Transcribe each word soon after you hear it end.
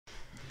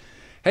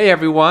Hey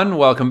everyone,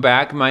 welcome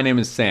back. My name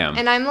is Sam.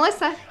 And I'm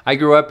Melissa. I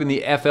grew up in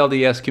the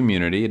FLDS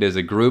community. It is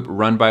a group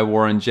run by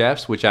Warren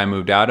Jeffs, which I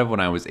moved out of when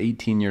I was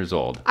 18 years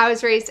old. I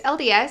was raised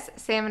LDS.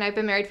 Sam and I have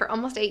been married for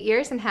almost 8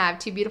 years and have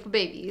 2 beautiful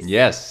babies.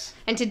 Yes.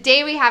 And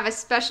today we have a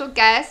special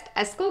guest,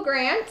 Eskel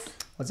Grant.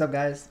 What's up,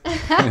 guys?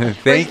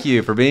 Thank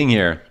you for being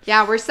here.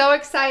 Yeah, we're so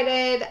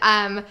excited.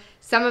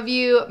 Some of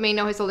you may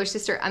know his older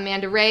sister,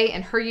 Amanda Ray,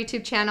 and her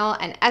YouTube channel.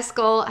 And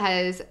Eskel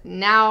has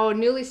now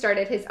newly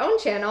started his own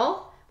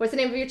channel. What's the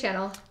name of your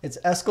channel? It's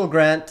Eskel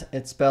Grant.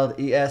 It's spelled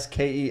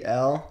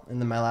E-S-K-E-L, and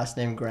then my last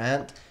name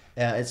Grant.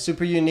 It's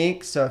super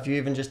unique, so if you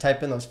even just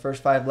type in those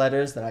first 5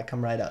 letters, then I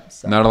come right up.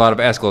 So. Not a lot of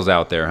Eskels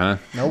out there, huh?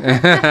 Nope.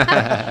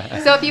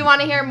 So if you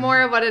want to hear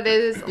more of what it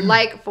is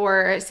like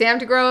for Sam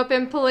to grow up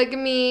in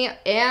polygamy,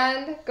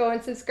 and go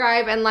and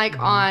subscribe and like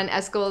on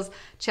Eskel's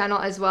channel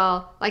as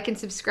well. Like and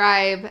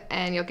subscribe,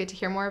 and you'll get to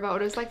hear more about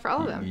what it was like for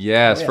all of them.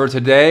 Yes, Oh, yeah. For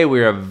today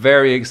we are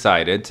very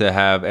excited to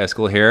have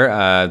Eskel here.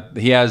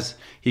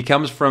 He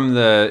comes from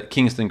the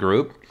Kingston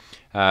group.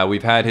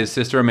 We've had his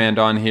sister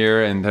Amanda on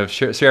here and have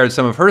shared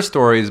some of her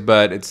stories,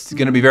 but it's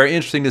going to be very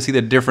interesting to see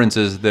the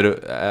differences that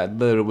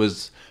it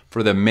was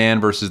for the man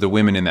versus the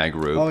women in that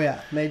group. Oh, yeah.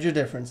 Major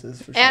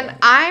differences, for sure. And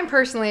I'm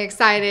personally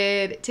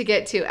excited to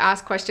get to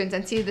ask questions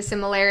and see the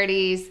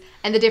similarities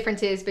and the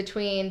differences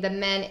between the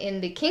men in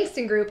the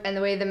Kingston group and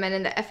the way the men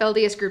in the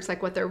FLDS groups,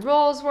 like what their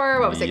roles were,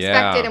 what was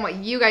expected, and what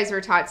you guys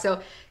were taught.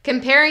 So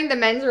comparing the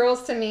men's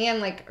roles to me, I'm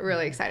like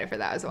really excited for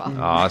that as well.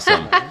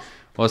 Awesome.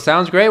 Well,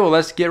 sounds great. Well,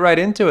 let's get right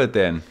into it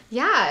then.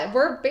 Yeah,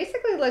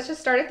 let's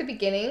just start at the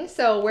beginning.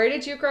 So where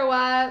did you grow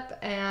up,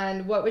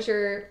 and what does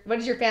your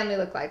family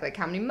look like? Like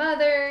how many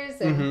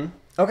mothers? And...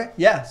 Okay,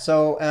 yeah.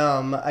 So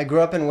I grew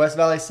up in West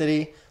Valley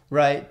City,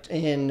 right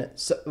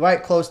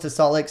close to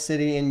Salt Lake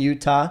City in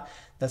Utah.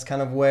 That's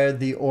kind of where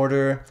the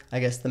order, I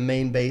guess, the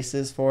main base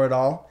is for it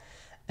all.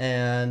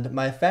 And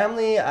my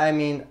family, I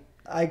mean,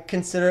 I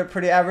consider it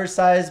pretty average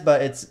size,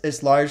 but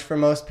it's large for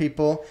most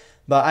people.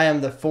 But I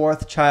am the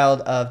 4th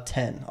child of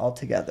 10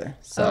 altogether.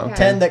 So Okay.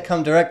 10 that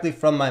come directly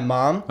from my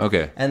mom.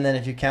 Okay. And then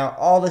if you count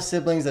all the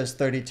siblings, there's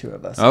 32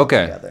 of us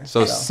Okay. altogether.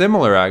 So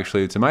similar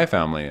actually to my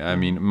family. I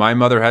mean, my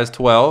mother has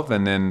 12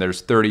 and then there's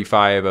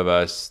 35 of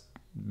us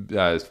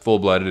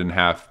full-blooded and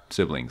half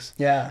siblings.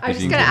 Yeah. I was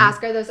just going to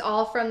ask, are those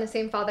all from the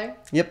same father?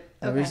 Yep.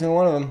 Every Okay. single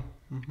one of them.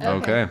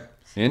 Okay.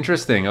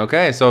 Interesting.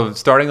 Okay. So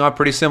starting off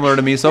pretty similar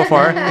to me so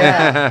far.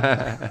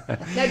 Now,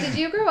 did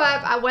you grow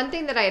up, one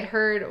thing that I had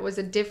heard was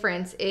a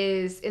difference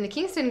is in the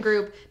Kingston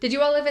group, did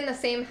you all live in the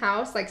same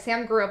house? Like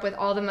Sam grew up with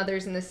all the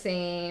mothers in the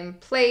same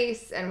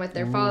place and with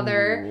their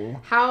father.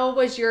 How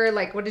was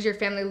what does your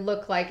family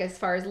look like as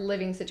far as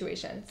living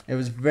situations? It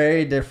was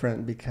very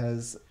different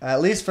because, at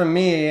least for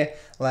me,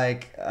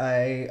 like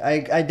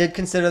I did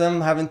consider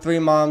them having 3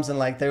 moms and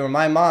like they were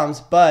my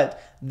moms,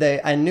 but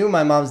I knew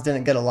my moms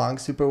didn't get along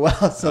super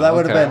well, so that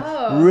would have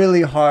been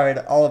really hard,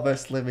 all of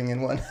us living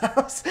in one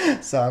house.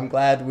 So I'm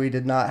glad we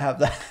did not have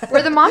that.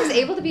 Were the moms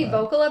able to be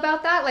vocal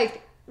about that?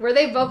 Like, were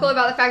they vocal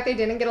about the fact they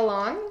didn't get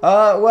along?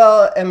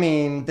 Well, I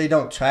mean, they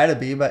don't try to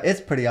be, but it's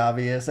pretty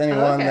obvious.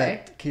 Anyone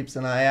that keeps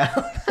an eye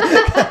out.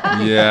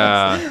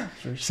 Yeah.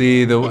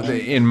 See,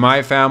 in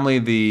my family,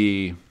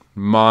 the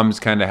moms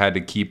kind of had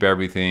to keep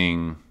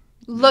everything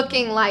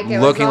looking like it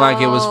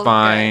was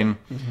fine.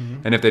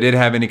 And if they did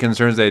have any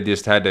concerns, they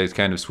just had to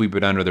kind of sweep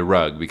it under the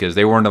rug because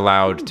they weren't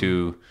allowed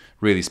to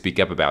really speak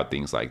up about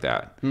things like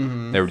that.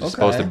 They were just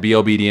supposed to be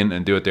obedient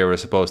and do what they were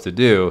supposed to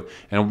do.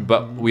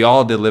 But we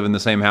all did live in the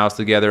same house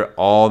together,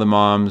 all the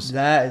moms.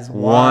 That is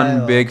one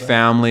wild. big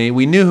family.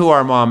 We knew who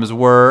our moms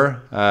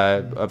were,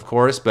 of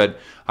course, but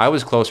I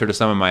was closer to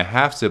some of my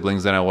half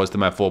siblings than I was to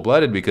my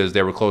full-blooded because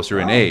they were closer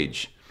in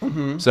age.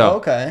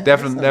 So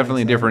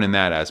definitely different in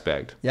that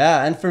aspect.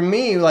 Yeah, and for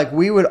me, like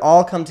we would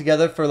all come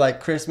together for like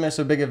Christmas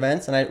or big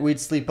events, and we'd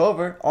sleep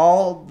over,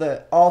 all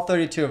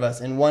 32 of us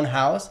in one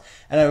house.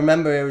 And I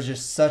remember it was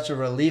just such a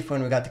relief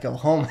when we got to go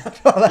home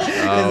after all that,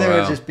 because it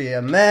would just be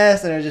a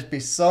mess and it would just be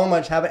so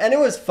much happening, and it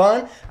was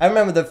fun. I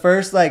remember the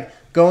first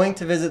going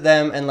to visit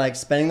them and like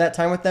spending that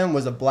time with them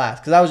was a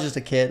blast because I was just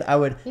a kid. I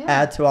would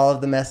add to all of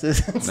the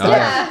messes and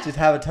stuff, just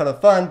have a ton of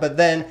fun. But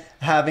then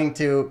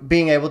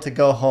being able to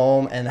go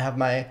home and have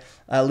my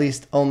at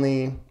least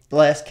only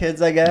less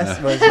kids, I guess,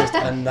 was just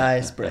a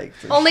nice break.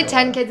 Only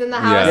 10 kids in the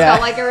house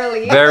felt like a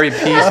relief. Very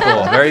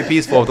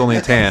peaceful with only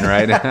 10,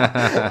 right?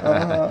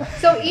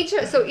 So each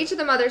of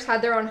the mothers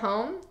had their own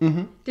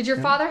home. Did your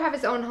father have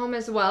his own home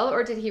as well,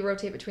 or did he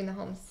rotate between the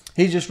homes?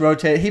 He just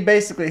rotated.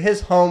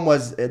 His home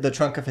was the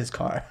trunk of his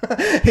car.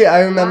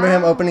 I remember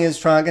him opening his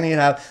trunk and he'd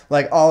have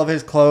like all of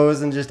his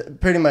clothes and just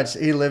pretty much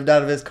he lived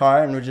out of his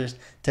car and would just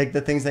take the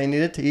things they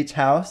needed to each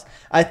house.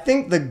 I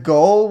think the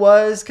goal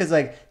was, because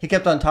like he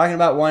kept on talking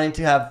about wanting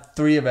to have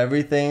 3 of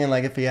everything, and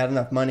like if he had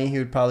enough money, he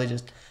would probably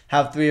just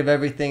have 3 of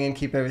everything and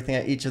keep everything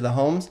at each of the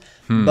homes.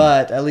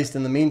 But at least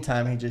in the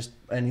meantime,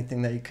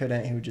 anything that he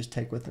couldn't, he would just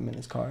take with him in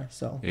his car.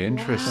 So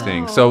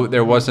interesting. So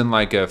there wasn't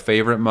like a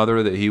favorite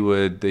mother that he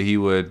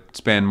would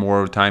spend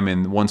more time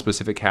in one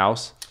specific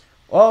house?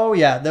 Oh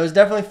yeah, there was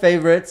definitely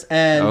favorites,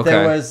 and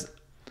there was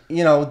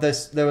you know,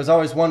 there was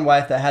always one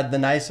wife that had the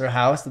nicer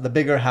house, the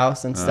bigger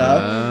house and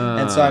stuff.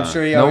 And so I'm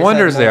sure he no always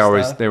wonder had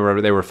more stuff. they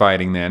were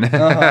fighting then.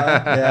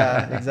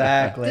 Yeah,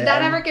 exactly. Did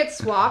that ever get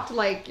swapped?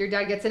 Like your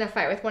dad gets in a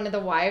fight with one of the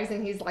wives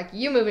and he's like,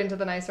 you move into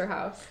the nicer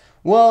house.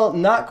 Well,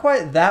 not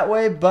quite that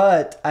way,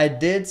 but I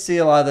did see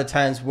a lot of the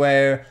times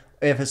where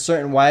if a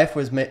certain wife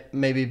was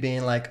maybe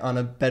being like on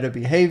a better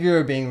behavior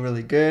or being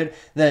really good,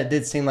 then it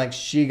did seem like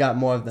she got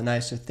more of the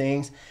nicer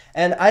things.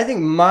 And I think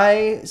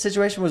my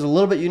situation was a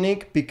little bit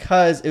unique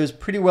because it was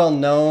pretty well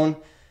known,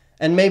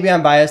 and maybe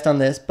I'm biased on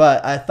this,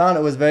 but I thought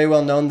it was very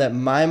well known that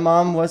my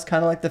mom was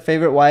kind of like the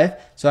favorite wife.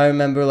 So I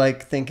remember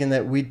like thinking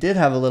that we did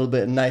have a little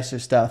bit nicer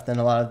stuff than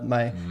a lot of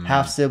my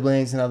half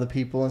siblings and other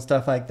people and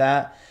stuff like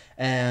that.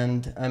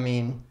 And I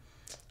mean,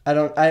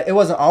 it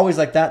wasn't always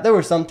like that. There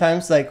were some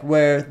times like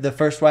where the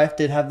first wife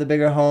did have the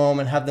bigger home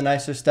and have the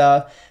nicer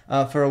stuff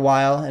for a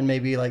while, and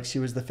maybe like she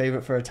was the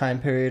favorite for a time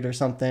period or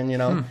something, you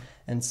know.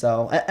 And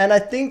so, and I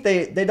think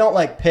they don't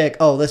like pick,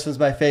 oh, this was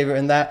my favorite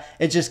and that.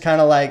 It's just kind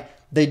of like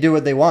they do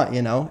what they want,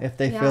 you know. If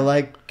they feel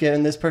like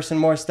giving this person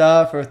more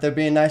stuff or if they're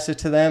being nicer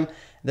to them,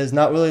 there's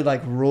not really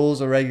like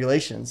rules or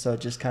regulations. So it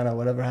just kind of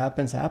whatever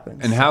happens.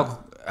 And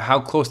how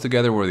close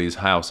together were these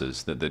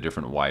houses that the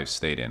different wives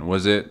stayed in?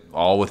 Was it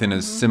all within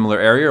a similar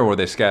area, or were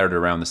they scattered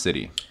around the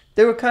city?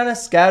 They were kind of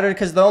scattered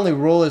because the only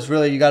rule is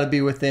really you got to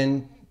be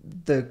within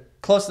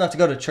close enough to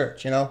go to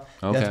church, you know?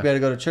 You have to be able to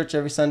go to church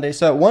every Sunday.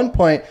 So at one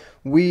point,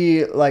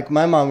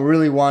 my mom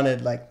really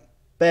wanted, like,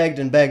 begged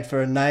and begged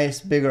for a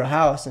nice, bigger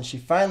house, and she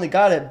finally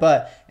got it.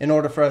 But in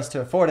order for us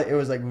to afford it, it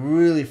was, like,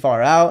 really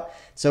far out.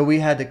 So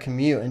we had to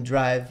commute and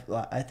drive,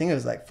 I think it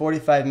was, like,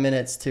 45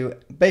 minutes to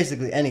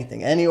basically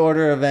anything. Any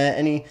order event,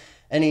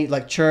 any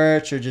like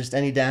church or just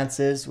any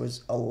dances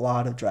was a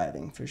lot of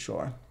driving for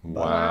sure.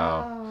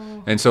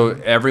 Wow. And so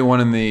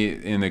everyone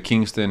in the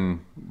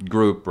Kingston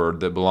group or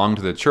that belonged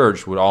to the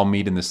church would all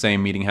meet in the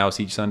same meeting house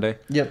each Sunday?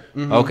 Yep.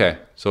 Mm-hmm. Okay.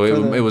 So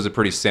it was a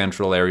pretty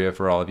central area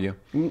for all of you?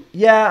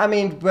 Yeah, I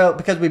mean, well,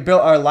 because we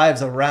built our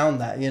lives around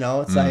that, you know.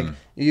 It's like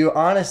you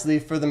honestly,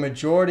 for the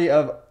majority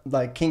of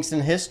like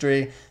Kingston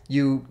history,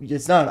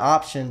 it's not an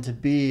option to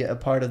be a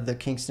part of the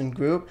Kingston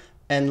group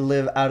and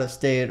live out of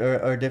state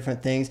or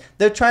different things.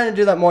 They're trying to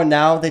do that more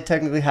now. They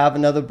technically have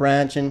another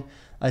branch in,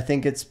 I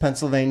think it's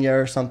Pennsylvania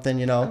or something,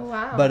 you know. Oh,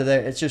 wow. But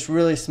it's just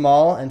really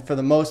small, and for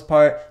the most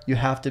part, you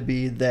have to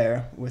be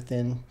there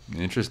within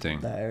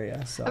Interesting. that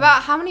area. So.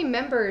 About how many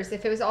members,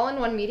 if it was all in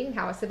one meeting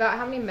house, about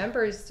how many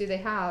members do they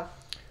have?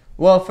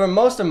 Well, for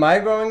most of my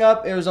growing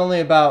up, it was only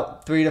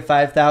about 3,000 to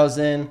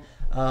 5,000.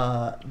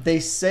 They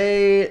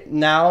say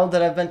now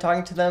that I've been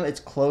talking to them, it's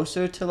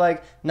closer to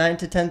like 9,000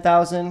 to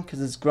 10,000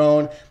 because it's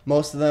grown.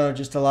 Most of them are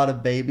just a lot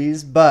of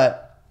babies,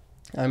 but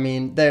I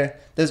mean,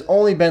 there's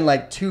only been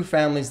like 2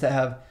 families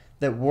that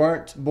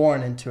weren't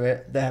born into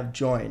it that have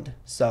joined.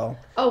 So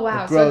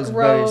wow, it grows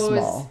very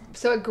small.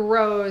 So it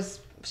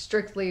grows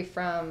strictly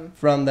from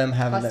them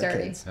having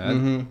posterity.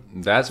 their kids.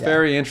 That's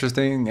very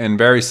interesting and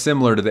very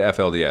similar to the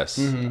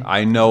FLDS.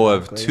 I know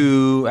of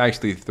 2,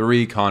 actually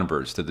 3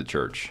 converts to the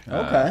church.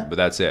 Okay. But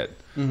that's it.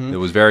 It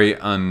was very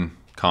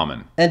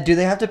uncommon. And do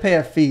they have to pay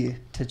a fee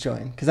to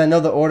join? Because I know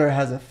the order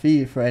has a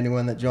fee for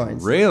anyone that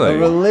joins. Really? A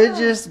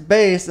religious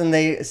base, and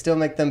they still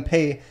make them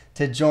pay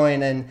to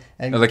join and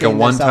like gain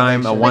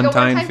a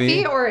one-time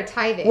fee or a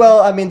tithing? Well,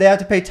 I mean, they have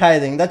to pay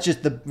tithing. That's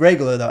just the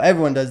regular, though.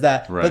 Everyone does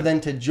that. Right. But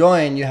then to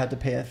join, you have to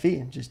pay a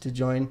fee just to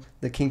join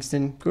the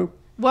Kingston group.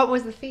 What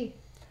was the fee?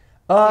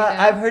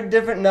 I've heard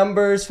different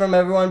numbers from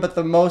everyone, but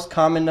the most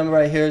common number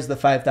I hear is the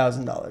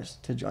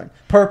 $5,000 to join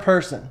per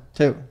person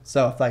too.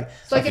 So if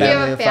if you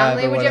have a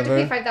family, would you have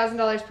to pay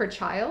 $5,000 per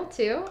child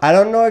too? I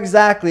don't know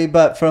exactly,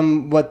 but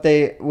from what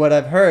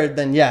I've heard,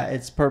 then yeah,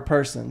 it's per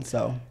person.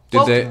 So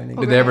did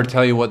they ever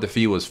tell you what the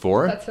fee was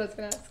for? That's what I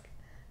was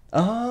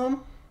gonna ask.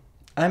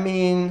 I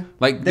mean,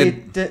 like they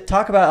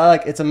talk about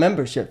like it's a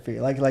membership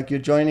fee, like you're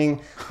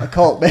joining a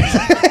cult,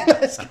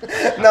 basically.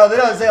 No, they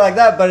don't say it like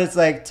that, but it's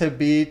like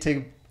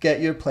to get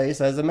your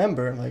place as a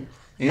member, like.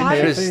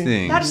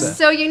 Interesting. That's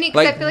so unique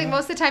because I feel like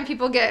most of the time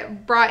people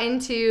get brought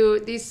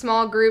into these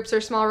small groups or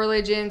small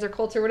religions or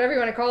cults or whatever you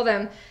want to call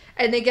them,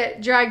 and they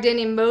get dragged in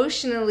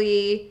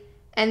emotionally,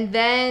 and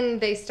then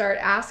they start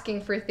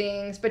asking for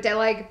things. But to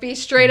like be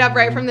straight up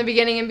right from the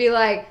beginning and be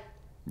like,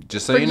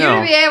 just so you know,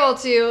 for you to be able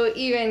to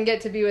even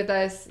get to be with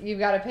us, you've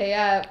got to pay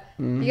up.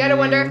 You got to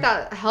wonder if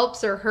that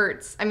helps or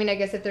hurts. I mean, I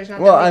guess if there's not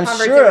well, that many I'm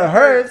converts, sure it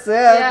hurts.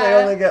 Yeah, they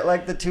only get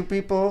like the 2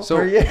 people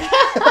per year.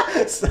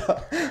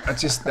 So.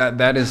 Just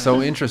that is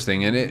so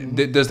interesting.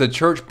 And does the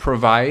church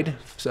provide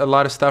a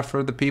lot of stuff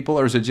for the people,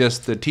 or is it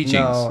just the teachings?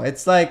 No,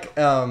 it's like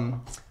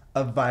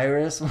a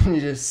virus when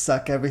you just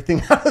suck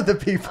everything out of the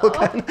people.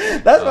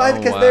 That's why,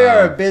 because they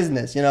are a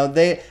business. You know,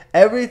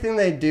 everything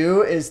they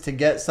do is to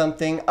get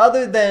something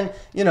other than,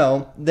 you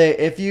know,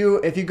 if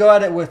you go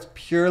at it with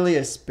purely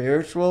a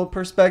spiritual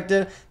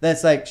perspective, then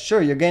it's like, sure,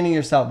 you're gaining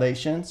your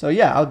salvation. So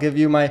yeah, I'll give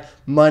you my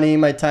money,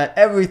 my time,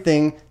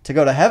 everything to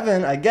go to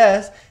heaven, I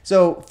guess.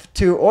 So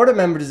to order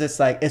members, it's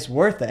like, it's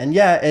worth it. And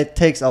yeah, it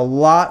takes a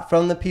lot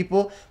from the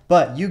people,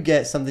 but you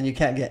get something you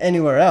can't get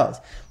anywhere else.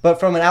 But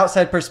from an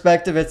outside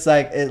perspective, it's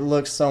like it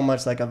looks so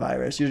much like a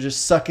virus. You're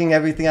just sucking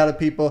everything out of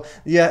people.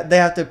 Yeah, they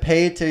have to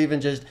pay to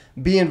even just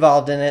be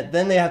involved in it.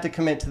 Then they have to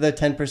commit to their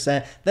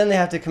 10%. Then they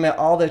have to commit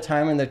all their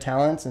time and their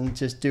talents and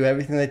just do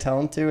everything they tell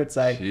them to. It's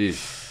like,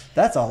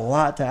 that's a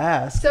lot to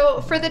ask.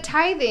 So for the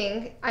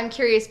tithing, I'm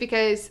curious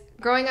because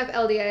growing up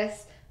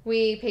LDS,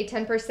 we pay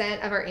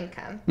 10% of our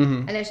income,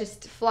 and it's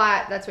just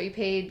flat. That's what you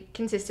paid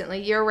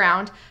consistently year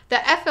round. The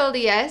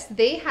FLDS,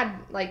 they had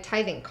like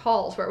tithing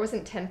calls where it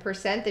wasn't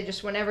 10%. They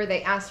just, whenever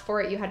they asked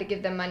for it, you had to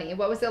give them money.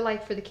 What was it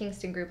like for the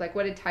Kingston group? Like,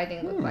 what did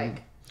tithing look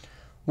like?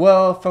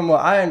 Well, from what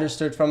I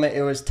understood from it,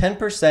 it was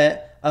 10%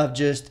 of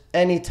just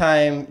any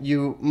time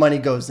money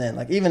goes in,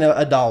 like even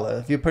a dollar.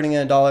 If you're putting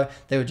in a dollar,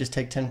 they would just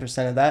take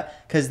 10% of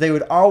that, because they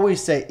would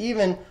always say,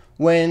 even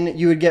when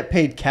you would get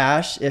paid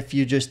cash, if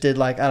you just did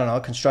like, I don't know,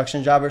 a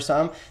construction job or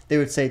something, they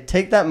would say,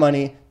 take that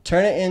money,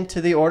 turn it into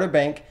the order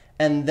bank,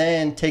 and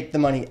then take the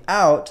money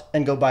out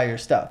and go buy your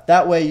stuff.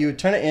 That way you would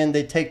turn it in,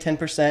 they take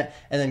 10%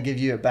 and then give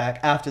you it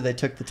back after they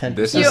took the 10%.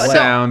 This is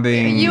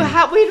sounding... wait a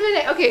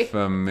minute, okay.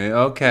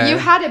 Okay. You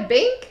had a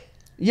bank?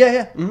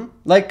 Yeah.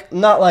 Like,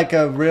 not like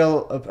a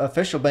real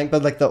official bank,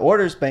 but like the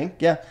orders bank.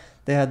 Yeah,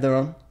 they had their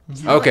own.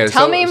 Okay,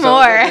 Tell me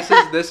more.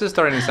 This is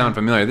starting to sound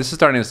familiar. This is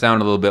starting to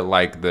sound a little bit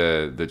like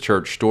the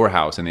church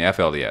storehouse in the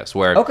FLDS,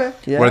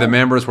 where the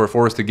members were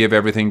forced to give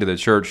everything to the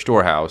church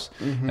storehouse,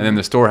 and then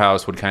the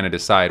storehouse would kind of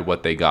decide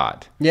what they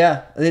got.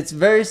 Yeah, it's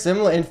very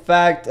similar. In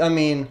fact, I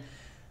mean,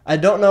 I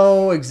don't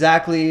know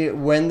exactly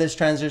when this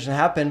transition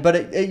happened, but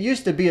it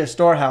used to be a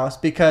storehouse,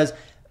 because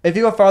if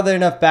you go farther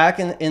enough back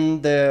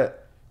in the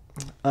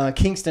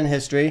Kingston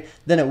history,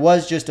 then it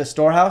was just a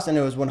storehouse, and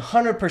it was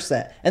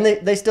 100%. And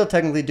they still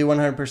technically do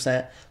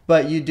 100%,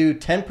 but you do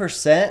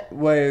 10%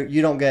 where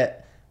you don't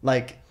get,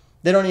 like,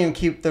 they don't even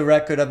keep the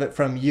record of it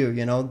from you,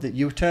 you know. That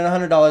you turn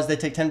 $100, they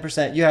take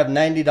 10%, you have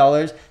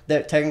 $90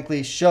 that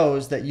technically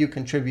shows that you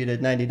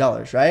contributed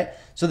 $90, right?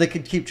 So they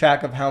could keep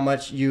track of how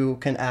much you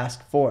can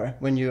ask for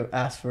when you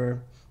ask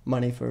for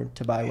money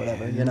to buy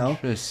whatever, you know.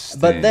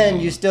 But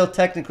then you still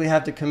technically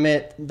have to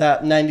commit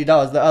that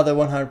 $90, the other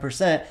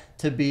 100%,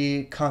 to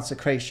be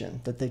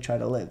consecration that they try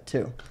to live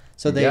too.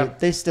 So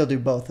they still do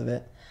both of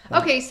it.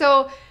 Okay,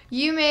 so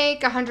you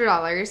make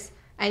 $100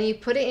 and you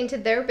put it into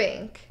their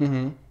bank,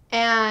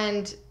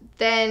 and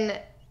then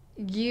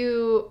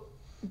do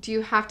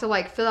you have to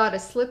like fill out a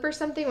slip or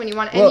something when you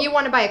want, and you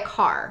want to buy a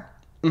car?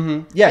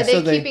 Yeah. Are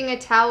they keeping a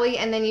tally,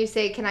 and then you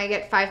say, can I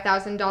get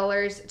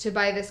 $5,000 to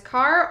buy this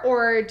car?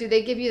 Or do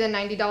they give you the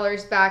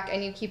 $90 back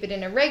and you keep it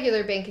in a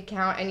regular bank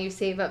account and you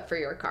save up for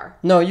your car?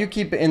 No, you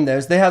keep it in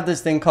theirs. They have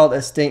this thing called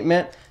a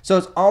statement. So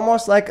it's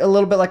almost like a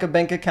little bit like a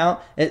bank account.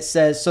 It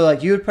says, so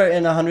like you would put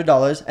in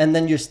 $100, and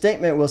then your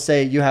statement will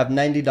say you have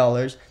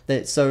 $90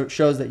 that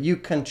shows that you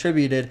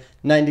contributed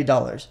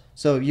 $90.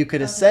 So you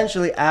could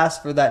essentially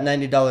ask for that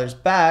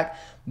 $90 back.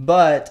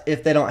 But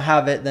if they don't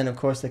have it, then of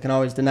course they can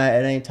always deny it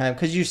at any time,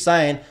 because you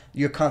sign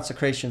your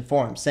consecration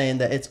form saying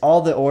that it's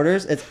all the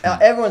orders. It's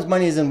everyone's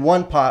money is in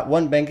one pot,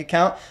 one bank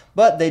account,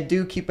 but they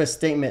do keep a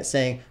statement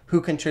saying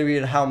who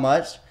contributed how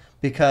much,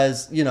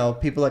 because, you know,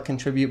 people that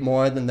contribute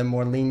more, then they're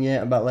more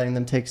lenient about letting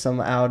them take some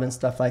out and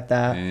stuff like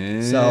that.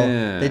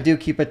 So they do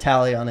keep a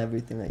tally on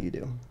everything that you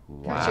do.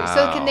 Gotcha. Wow.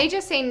 So can they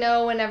just say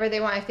no whenever they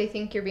want if they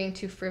think you're being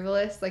too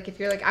frivolous? Like if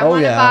you're like, I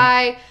want to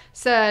buy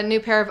a new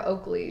pair of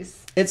Oakleys.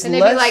 And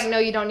they'd be like, no,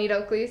 you don't need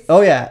Oakleys.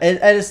 Oh, yeah. And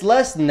it's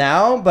less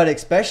now, but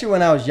especially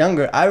when I was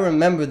younger, I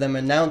remember them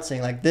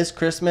announcing, like, this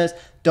Christmas,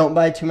 don't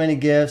buy too many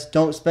gifts,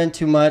 don't spend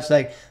too much.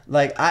 Like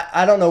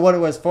I don't know what it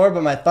was for,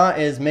 but my thought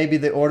is maybe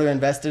the order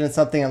invested in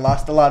something and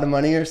lost a lot of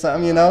money or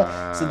something, you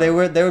know? So there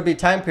would be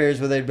time periods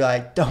where they'd be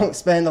like, don't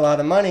spend a lot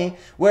of money.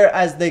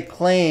 Whereas they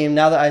claim,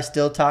 now that I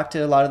still talk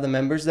to a lot of the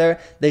members there,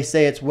 they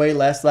say it's way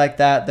less like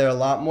that. They're a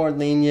lot more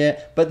lenient,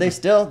 but they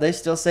still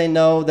say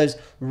no. There's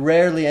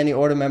rarely any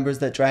order members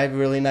that drive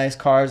really nice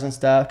cars and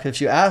stuff, because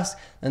if you ask,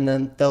 and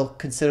then they'll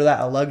consider that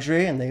a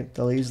luxury, and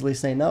they'll easily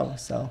say no.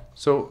 So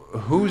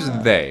who's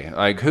they?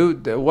 Like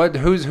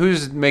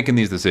who's making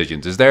these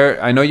decisions? Is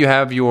there? I know you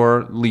have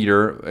your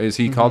leader. Is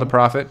he called a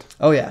prophet?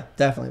 Oh yeah,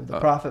 definitely the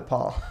Prophet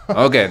Paul.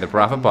 Okay, the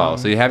Prophet Paul.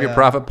 So you have your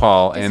Prophet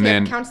Paul, and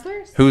then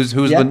counselors? Who's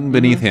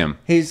beneath him?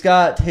 He's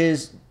got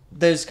his.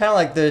 There's kind of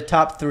like the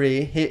top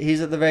three. He's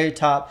at the very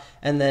top,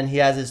 and then he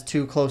has his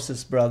two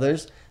closest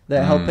brothers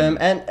that help him.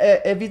 And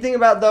if you think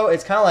about it, though,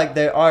 it's kind of like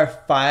there are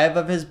 5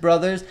 of his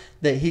brothers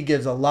that he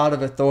gives a lot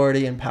of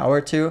authority and power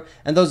to,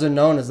 and those are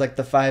known as like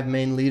the 5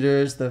 main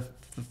leaders, the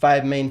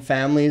 5 main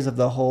families of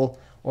the whole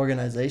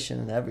organization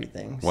and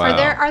everything. Wow.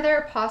 Are there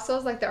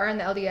apostles like there are in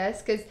the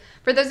LDS? Because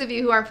for those of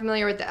you who aren't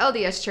familiar with the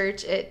LDS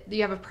church,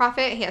 you have a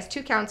prophet. He has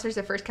 2 counselors,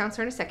 a first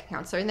counselor and a second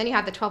counselor, and then you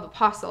have the 12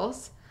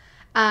 apostles,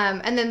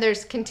 and then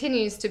there's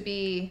continues to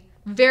be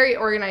very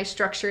organized,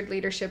 structured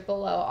leadership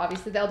below.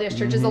 Obviously, the LDS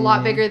church is a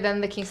lot bigger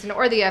than the Kingston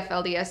or the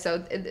FLDS, so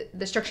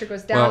the structure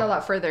goes down a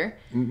lot further.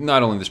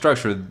 Not only the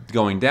structure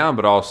going down,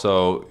 but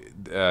also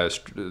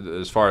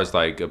as far as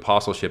like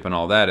apostleship and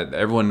all that,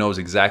 everyone knows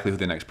exactly who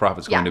the next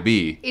prophet's going to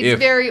be. It's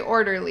very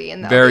orderly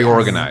in the very LDS.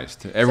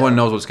 Organized. Everyone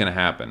knows what's going to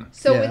happen.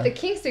 So with the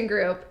Kingston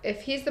group,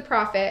 if he's the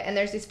prophet and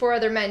there's these 4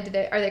 other men,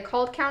 are they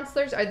called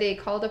counselors? Are they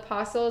called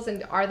apostles?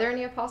 And are there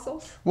any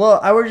apostles? Well,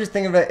 I was just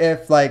thinking of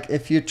it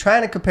if you're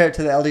trying to compare it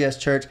to the LDS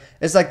church,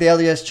 it's like the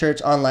LDS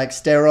church on like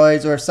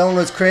steroids, or if someone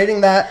was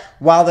creating that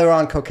while they were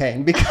on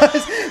cocaine,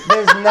 because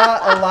there's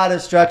not a lot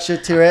of structure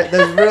to it.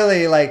 There's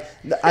really like,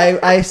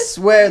 I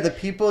swear the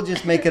people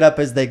just make it up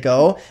as they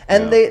go,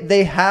 and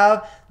they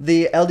have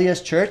the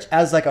LDS church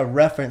as like a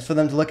reference for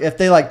them to look. If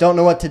they like don't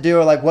know what to do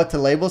or like what to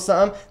label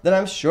something, then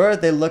I'm sure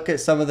they look at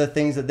some of the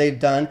things that they've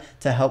done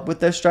to help with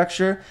their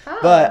structure.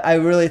 But I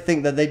really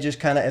think that they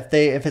just kind of,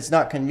 if it's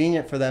not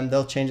convenient for them,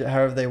 they'll change it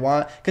however they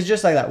want. Because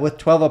just like that with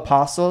 12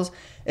 apostles,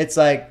 it's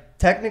like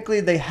technically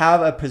they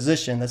have a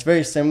position that's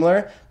very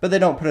similar, but they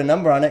don't put a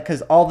number on it,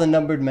 because all the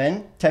numbered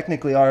men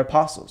technically are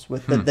apostles,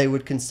 with that they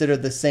would consider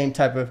the same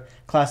type of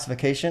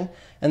classification.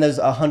 And there's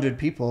 100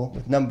 people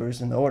with numbers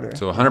in the order.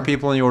 So 100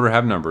 people in the order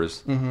have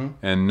numbers,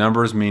 and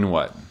numbers mean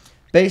what?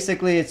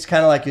 Basically, it's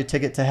kind of like your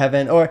ticket to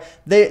heaven, or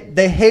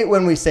they hate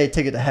when we say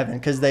ticket to heaven,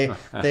 because they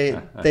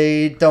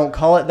don't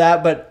call it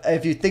that. But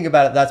if you think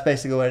about it, that's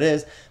basically what it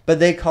is. But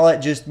they call it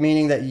just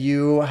meaning that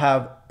you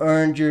have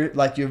earned you're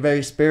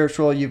very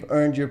spiritual. You've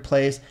earned your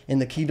place in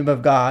the kingdom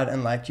of God,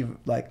 and like you've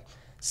like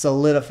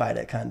solidified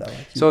it, kind of.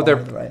 Like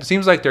so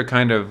seems like they're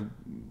kind of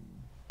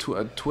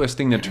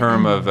twisting the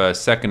term of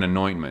second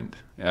anointment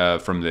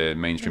from the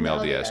mainstream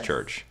LDS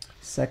church.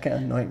 Second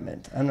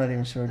anointment. I'm not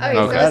even sure.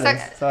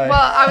 Okay. Sorry.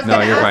 Well, I was going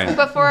to ask fine.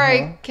 before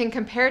I can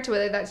compare it to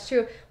whether that's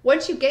true.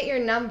 Once you get your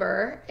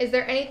number, is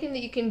there anything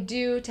that you can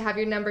do to have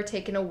your number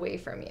taken away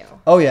from you?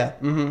 Oh yeah.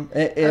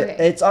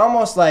 It's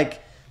almost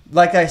like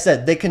I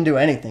said, they can do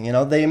anything. You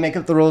know, they make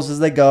up the rules as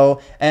they go,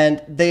 and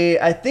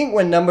I think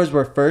when numbers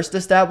were first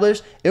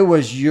established, it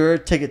was your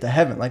ticket to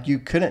heaven. Like you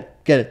couldn't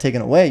get it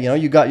taken away. You know,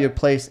 you got your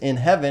place in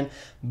heaven,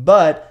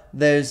 but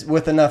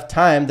with enough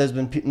time, there's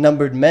been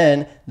numbered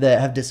men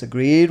that have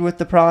disagreed with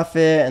the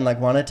prophet and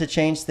like wanted to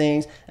change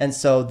things, and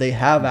so they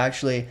have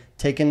actually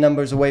taken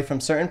numbers away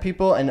from certain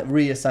people and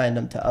reassigned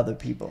them to other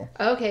people.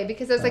 Okay,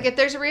 because I was like, if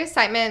there's a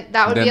reassignment,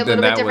 that would be a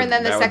little bit different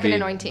than the second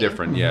anointing.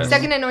 Different, yes.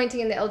 Second anointing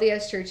in the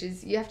LDS church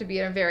is you have to be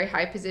in a very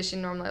high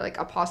position, normally like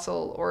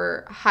apostle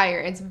or higher.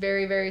 It's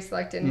very, very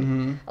select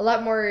and a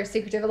lot more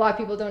secretive. A lot of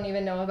people don't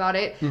even know about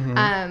it.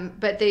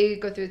 But they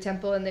go through the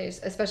temple, and there's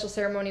a special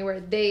ceremony where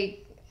they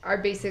are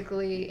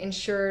basically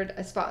ensured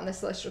a spot in the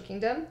celestial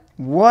kingdom.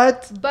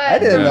 What? But I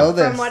didn't know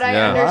this. From what I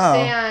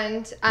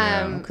understand,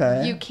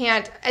 you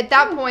can't. At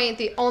that point,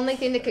 the only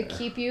thing that could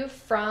keep you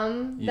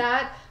from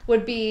that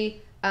would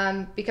be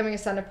becoming a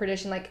son of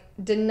perdition, like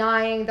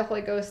denying the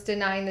Holy Ghost,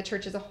 denying the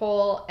church as a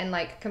whole, and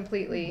like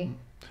completely.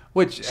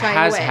 Which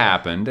has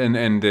happened,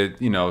 and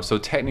so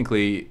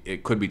technically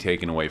it could be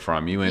taken away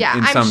from you in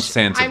some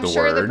sense of the word. I'm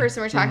sure the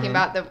person we're talking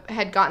about that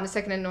had gotten the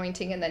second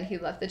anointing and then he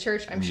left the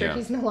church, I'm sure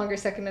he's no longer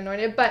second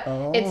anointed, but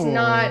it's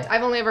not,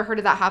 I've only ever heard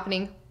of that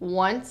happening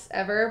once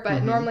ever,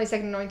 but normally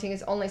second anointing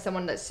is only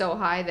someone that's so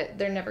high that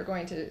they're never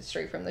going to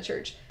stray from the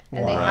church.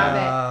 And they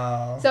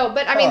have it. So,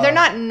 but I mean, they're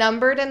not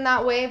numbered in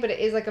that way, but it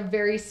is like a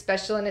very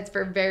special, and it's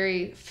for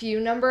very few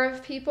number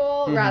of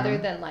people, rather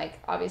than like,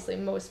 obviously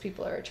most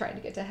people are trying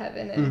to get to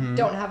heaven and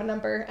don't have a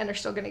number and are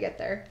still going to get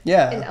there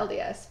in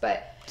LDS.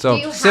 But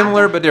so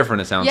similar but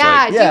different, it sounds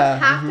like. Do you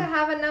have to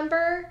have a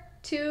number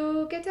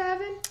to get to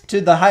heaven?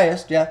 To the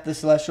highest, the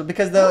celestial,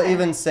 because they'll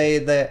even say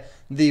that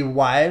the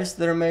wives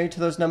that are married to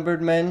those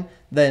numbered men,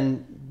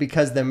 then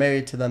because they're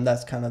married to them,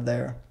 that's kind of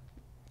their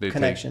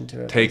connection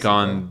to it. Take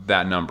on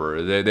that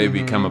number. They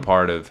become a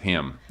part of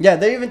him. Yeah,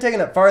 they're even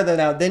taking it farther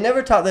now. They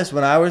never taught this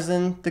when I was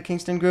in the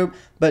Kingston group,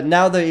 but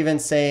now they're even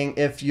saying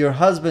if your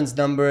husband's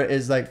number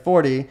is like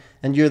 40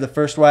 and you're the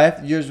first wife,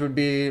 yours would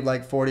be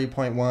like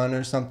 40.1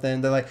 or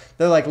something. They're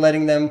like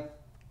letting them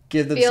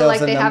give themselves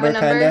like a number,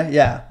 kind of.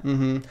 Yeah.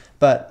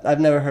 But I've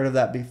never heard of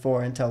that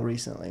before until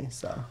recently.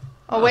 So.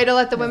 A way to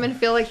let the women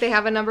feel like they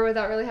have a number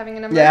without really having a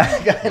number. Yeah.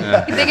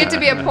 They get to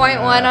be a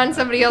 0.1 on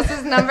somebody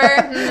else's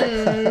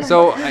number.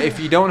 So if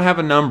you don't have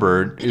a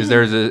number, is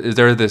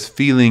there this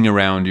feeling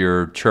around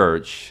your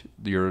church,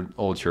 your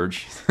old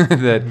church,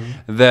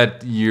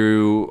 that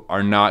you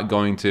are not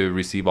going to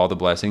receive all the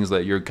blessings,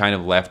 that you're kind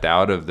of left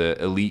out of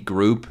the elite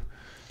group?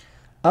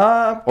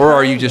 Or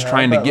are you just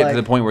trying to get to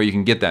the point where you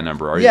can get that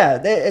number?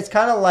 It's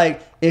kind of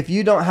like if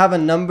you don't have a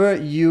number,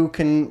 you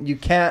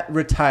can't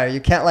retire. You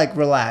can't like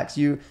relax.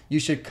 You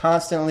should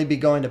constantly be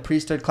going to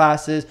priesthood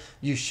classes.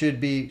 You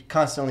should be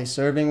constantly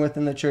serving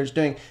within the church,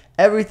 doing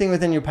everything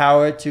within your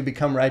power to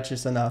become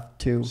righteous enough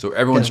to. So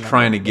everyone's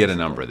trying to get a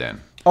number then.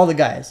 All the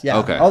guys,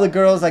 Okay. All the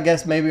girls, I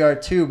guess, maybe are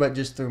too, but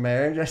just through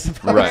marriage, I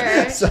suppose.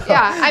 Right. So,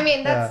 I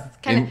mean, that's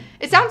kind of.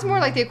 It sounds more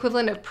like the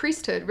equivalent of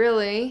priesthood,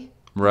 really.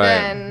 Right.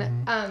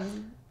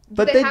 Than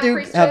But they they have do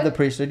priesthood? have the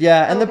priesthood,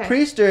 yeah. And the Okay.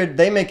 priesthood,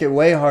 they make it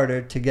way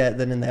harder to get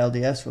than in the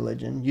LDS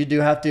religion. You do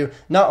have to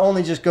not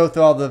only just go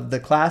through all the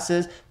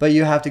classes, but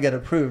you have to get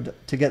approved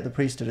to get the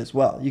priesthood as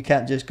well. You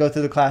can't just go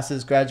through the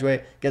classes,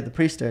 graduate, get the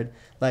priesthood.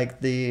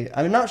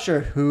 I'm not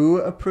sure who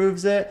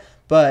approves it,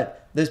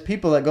 but there's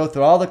people that go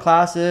through all the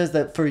classes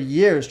that for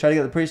years try to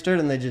get the priesthood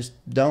and they just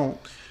don't.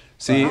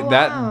 See, Oh,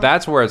 wow.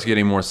 that's where it's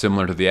getting more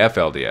similar to the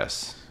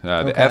FLDS. The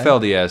Okay.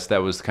 FLDS,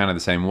 that was kind of the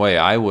same way.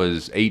 I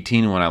was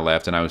 18 when I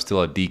left, and I was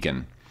still a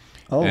deacon.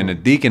 Oh, And the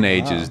deacon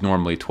age is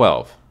normally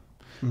 12.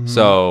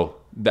 So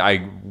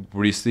I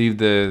received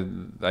the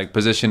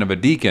position of a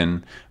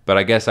deacon, but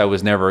I guess I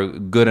was never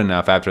good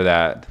enough after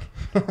that.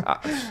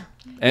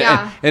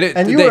 Yeah.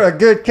 And you were a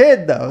good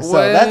kid, though, so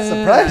that's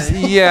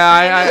surprising.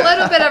 Yeah, A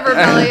little bit of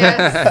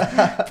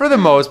rebellious. for the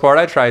most part,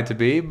 I tried to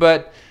be,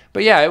 but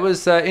yeah, it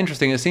was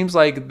interesting. It seems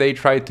like they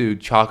tried to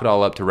chalk it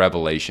all up to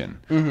revelation.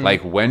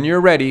 Like, when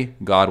you're ready,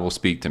 God will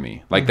speak to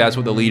me. Like, that's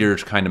what the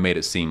leaders kind of made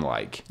it seem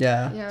like.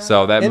 Yeah. Yeah.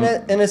 So that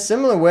In a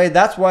similar way,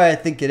 that's why I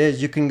think it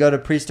is. You can go to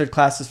priesthood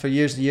classes for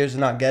years and years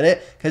and not get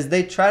it, because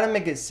they try to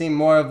make it seem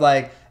more of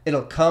like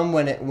it'll come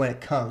when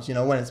it comes. You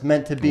know, when it's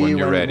meant to be, When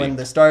you're ready. when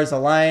the stars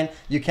align.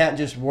 You can't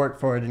just work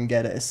for it and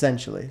get it.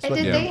 Essentially, is And what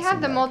did they they make it have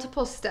seem the like.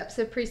 multiple steps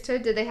of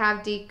priesthood? Did they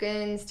have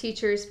deacons,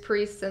 teachers,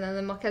 priests, and then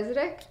the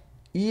Melchizedek?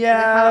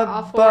 have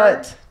all Yeah, four?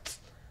 but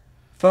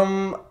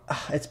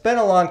it's been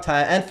a long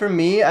time, and for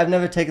me, I've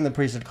never taken the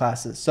priesthood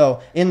classes, so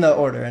in the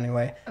order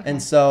anyway,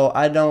 and so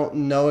I don't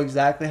know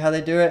exactly how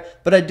they do it,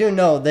 but I do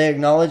know they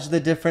acknowledge the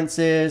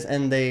differences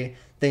and they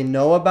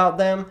know about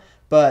them,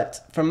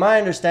 but from my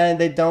understanding,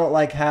 they don't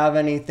have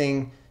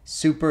anything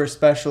super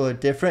special or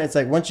different. It's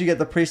like once you get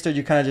the priesthood,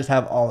 you kind of just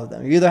have all of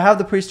them. You either have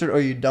the priesthood or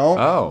you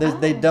don't.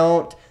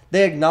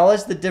 They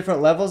acknowledge the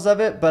different levels of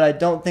it, but I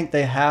don't think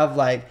they have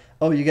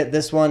oh, you get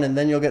this one, and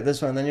then you'll get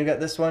this one, and then you'll get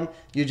this one.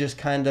 You just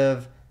kind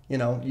of,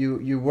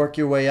 you work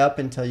your way up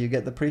until you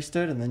get the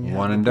priesthood, and then you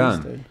One have and the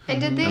done. priesthood.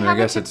 And did they I mean, have I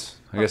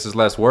guess it's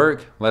less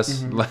work,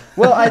 less.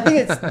 Well, I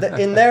think it's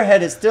in their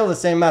head, it's still the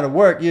same amount of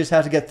work. You just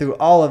have to get through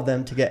all of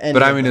them to get any.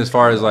 But I of mean, them. as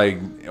far as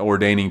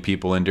ordaining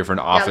people in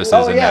different offices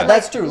Oh and yeah, that.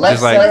 that's true. Just Less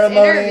ceremonies.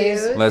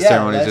 interviews. Less Yeah,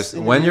 ceremonies. less Just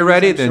when you're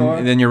interviews, ready, I'm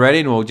sure. then you're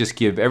ready, and we'll just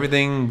give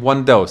everything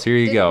one dose. Here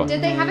you go.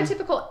 Did they have a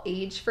typical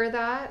age for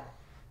that?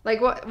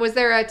 What was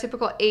there a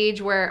typical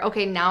age where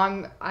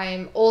now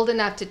I'm old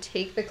enough to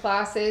take the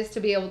classes to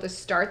be able to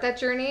start that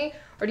journey,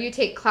 or do you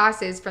take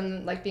classes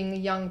from being a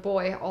young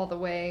boy all the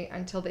way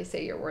until they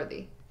say you're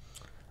worthy?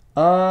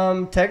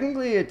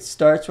 Technically it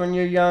starts when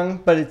you're young,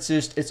 but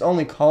it's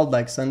only called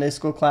Sunday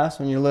school class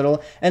when you're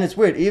little. And it's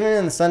weird, even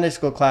in the Sunday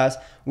school class,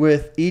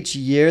 with each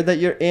year that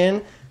you're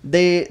in,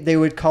 they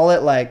would call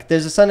it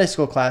there's a Sunday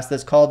school class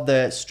that's called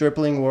the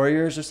Stripling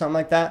Warriors or something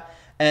like that.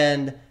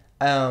 And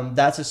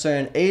that's a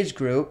certain age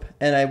group,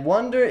 and I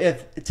wonder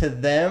if to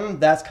them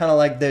that's kind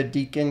of their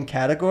deacon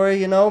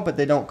category, but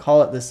they don't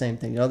call it the same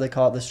thing. They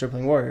call it the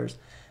Stripling Warriors.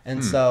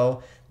 And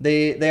so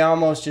they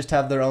almost just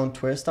have their own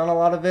twist on a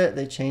lot of it.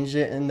 They changed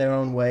it in their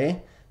own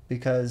way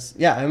because,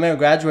 I remember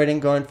graduating,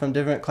 going from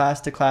different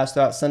class to class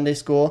throughout Sunday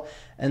school.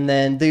 And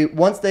then they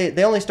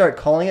only start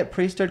calling it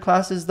priesthood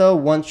classes, though,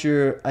 once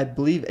you're, I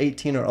believe,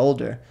 18 or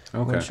older.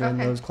 Okay. Once you're in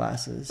Okay. those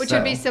classes. Which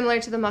would be similar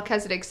to the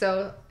Melchizedek.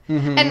 So,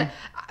 and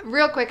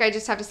real quick, I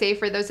just have to say,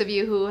 for those of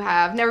you who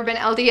have never been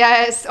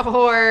LDS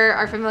or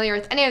are familiar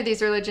with any of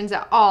these religions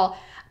at all,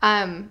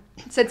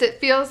 since it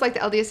feels like the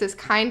LDS is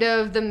kind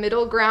of the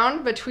middle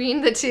ground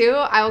between the two,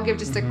 I will give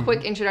just a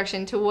quick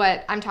introduction to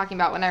what I'm talking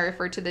about when I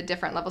refer to the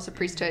different levels of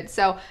priesthood.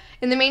 So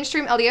in the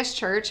mainstream LDS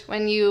church,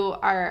 when you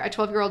are a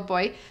 12-year-old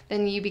boy,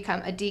 then you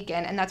become a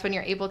deacon, and that's when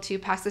you're able to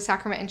pass the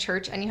sacrament in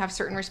church, and you have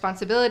certain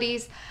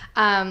responsibilities,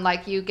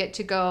 like you get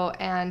to go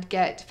and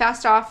get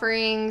fast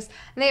offerings,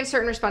 and they have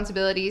certain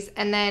responsibilities.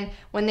 And then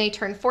when they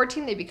turn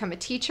 14, they become a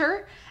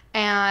teacher,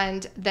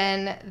 and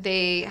then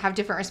they have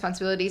different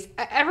responsibilities.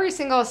 Every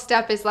single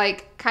step is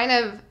kind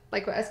of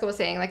like what Eskel was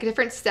saying, a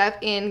different step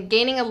in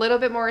gaining a little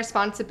bit more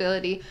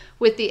responsibility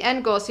with the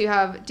end goal. So you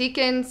have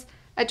deacons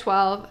at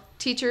 12,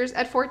 teachers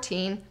at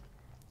 14,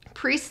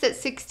 priests at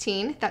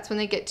 16. That's when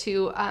they get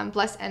to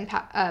bless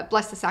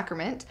the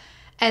sacrament.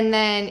 And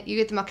then you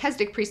get the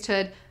Melchizedek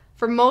priesthood.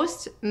 For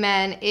most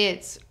men,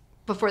 it's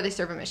before they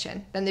serve a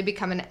mission. Then they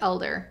become an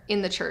elder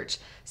in the church.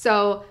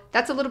 So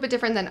that's a little bit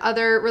different than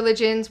other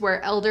religions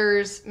where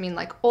elders mean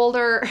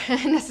older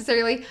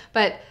necessarily,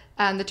 but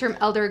the term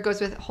elder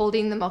goes with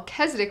holding the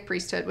Melchizedek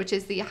priesthood, which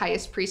is the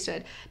highest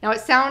priesthood. Now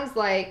it sounds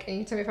like, and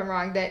you tell me if I'm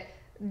wrong, that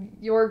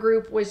your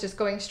group was just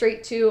going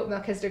straight to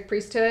Melchizedek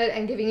priesthood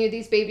and giving you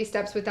these baby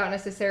steps without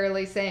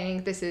necessarily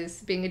saying this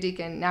is being a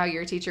deacon, now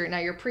you're a teacher, now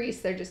you're a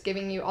priest. They're just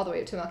giving you all the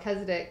way up to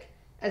Melchizedek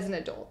as an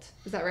adult.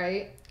 Is that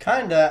right?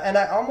 Kinda, and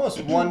I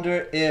almost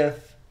wonder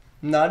if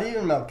not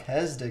even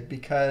Melchizedek,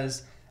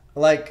 because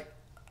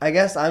I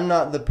guess I'm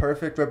not the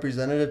perfect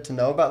representative to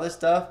know about this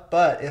stuff,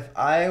 but if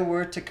I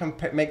were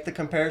to make the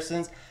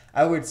comparisons,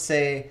 I would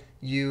say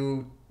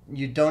you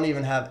you don't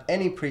even have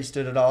any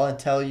priesthood at all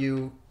until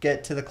you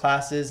get to the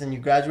classes and you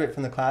graduate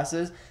from the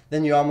classes.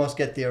 Then you almost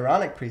get the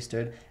Aaronic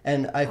priesthood.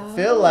 And I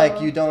feel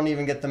like you don't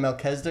even get the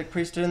Melchizedek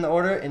priesthood in the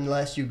order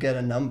unless you get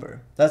a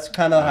number. That's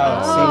kind of how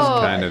it seems.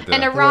 Kind of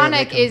and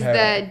Aaronic is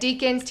the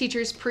deacons,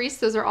 teachers, priests.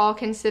 Those are all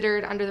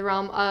considered under the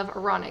realm of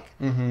Aaronic.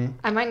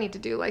 I might need to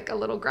do like a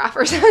little graph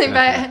or something.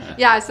 But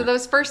yeah, so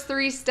those first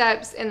 3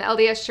 steps in the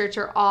LDS church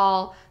are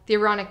all the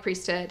Aaronic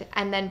priesthood,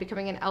 and then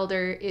becoming an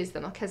elder is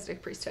the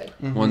Melchizedek priesthood.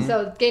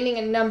 So gaining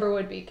a number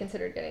would be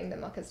considered getting the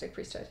Melchizedek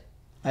priesthood.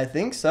 I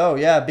think so,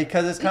 yeah,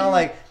 because it's kind of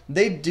like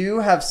they do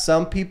have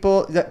some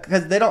people,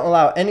 because they don't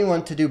allow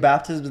anyone to do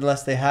baptism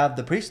unless they have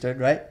the priesthood,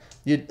 right?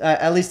 You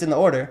at least in the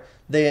order.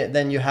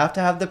 Then you have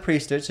to have the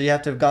priesthood, so you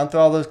have to have gone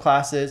through all those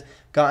classes,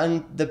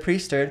 gotten the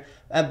priesthood,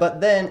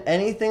 but then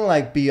anything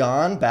like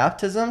beyond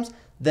baptisms,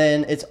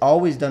 then it's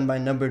always done by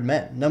numbered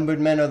men.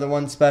 Numbered men are the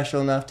ones special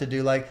enough to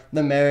do like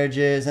the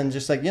marriages and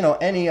just like,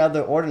 any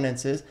other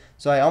ordinances.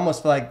 So I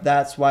almost feel like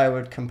that's why I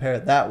would compare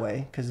it that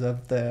way, because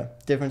of the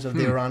difference of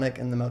the Aaronic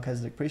and the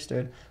Melchizedek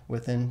priesthood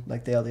within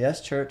like the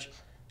LDS church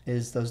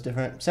is those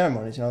different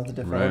ceremonies, the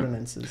different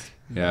ordinances.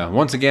 Yeah.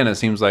 Once again, it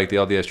seems like the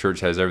LDS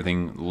church has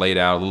everything laid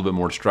out a little bit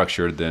more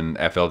structured than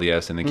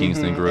FLDS and the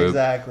Kingston group.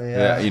 Exactly.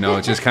 Yeah.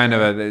 It's just kind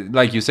of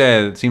like you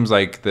said, it seems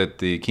like that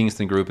the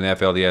Kingston group and the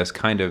FLDS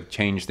kind of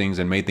changed things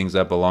and made things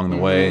up along the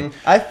way.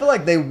 I feel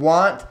like they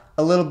want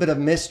a little bit of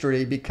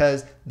mystery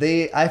because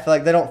I feel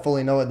like they don't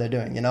fully know what they're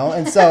doing,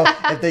 And so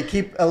if they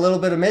keep a little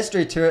bit of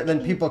mystery to it,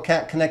 then people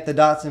can't connect the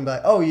dots and be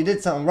like, oh, you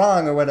did something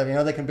wrong or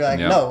whatever. They can be like,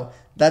 no,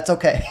 that's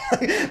okay.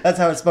 That's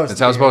how it's supposed to be. That's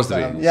how it's supposed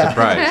to be. Yeah.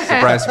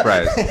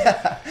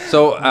 Surprise.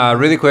 So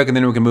really quick, and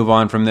then we can move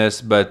on from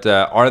this. But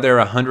are there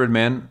 100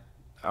 men?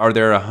 Are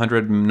there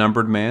 100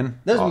 numbered men?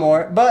 There's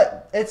more,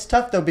 but it's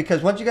tough though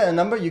because once you get a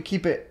number, you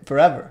keep it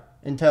forever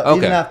until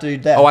even after your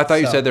death. Oh, I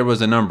thought you said there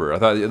was a number. I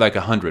thought like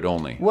 100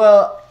 only.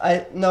 Well,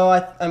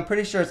 I'm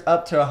pretty sure it's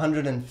up to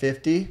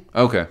 150.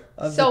 Okay.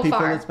 Of the people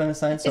that's been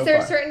assigned so far. Is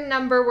there a certain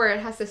number where it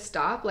has to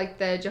stop? Like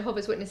the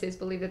Jehovah's Witnesses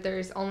believe that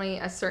there's only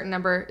a certain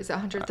number. Is it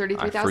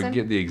 133,000? I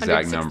forget the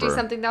exact number.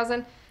 160-something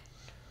thousand?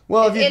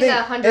 Well, if you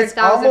think, it's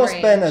almost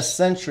range. been a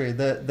century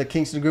that the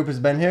Kingston group has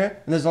been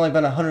here, and there's only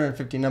been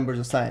 150 numbers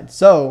assigned.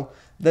 So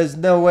there's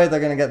no way they're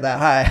going to get that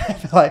high. I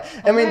feel like.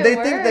 I mean, they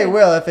think they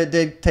will. If it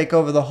did take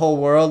over the whole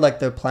world like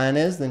their plan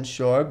is, then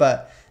sure.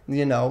 But,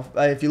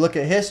 if you look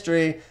at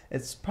history,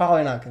 it's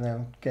probably not going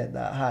to get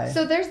that high.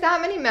 So there's that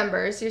many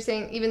members. You're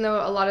saying even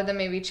though a lot of them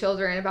may be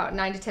children, about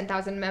 9,000 to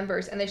 10,000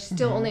 members, and there's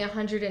still only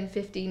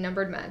 150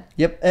 numbered men.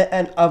 Yep,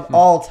 and of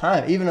all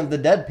time, even of the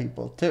dead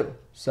people, too.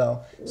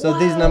 So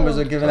these numbers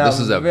are given out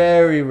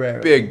very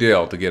rarely. Big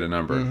deal to get a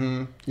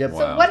number. Yep. Wow.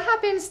 So what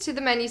happens to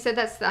the men? You said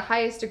that's the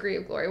highest degree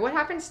of glory. What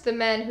happens to the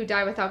men who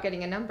die without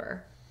getting a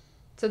number?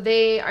 So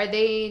are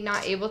they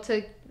not able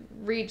to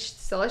reach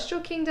celestial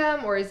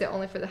kingdom, or is it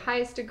only for the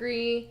highest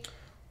degree?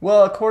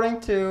 Well, according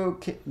to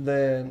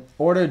the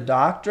order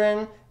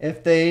doctrine,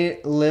 if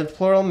they lived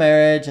plural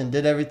marriage and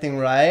did everything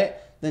right,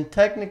 then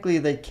technically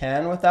they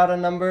can without a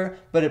number,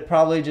 but it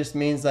probably just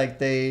means like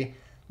they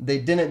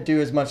didn't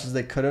do as much as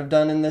they could have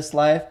done in this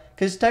life.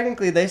 Because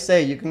technically they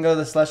say you can go to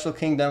the celestial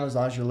kingdom as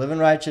long as you're living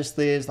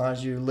righteously, as long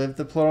as you live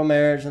the plural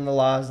marriage and the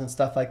laws and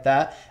stuff like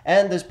that.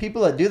 And there's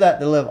people that do that.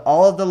 They live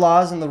all of the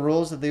laws and the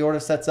rules that the order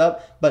sets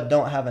up, but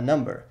don't have a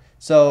number.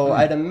 So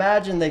I'd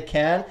imagine they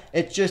can.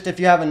 It's just if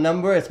you have a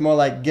number, it's more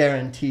like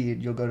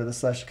guaranteed you'll go to the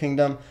celestial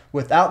kingdom.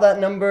 Without that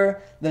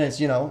number, then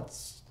it's,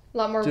 it's a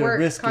lot more work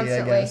risky,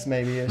 constantly. I guess,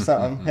 maybe, or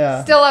something.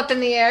 Yeah. Still up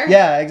in the air.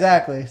 Yeah,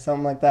 exactly.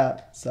 Something like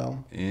that.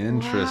 So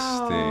interesting.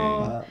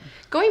 Wow.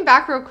 Going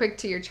back real quick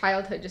to your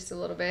childhood just a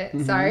little bit.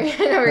 Sorry. I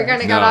know we're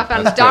going to get off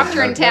on a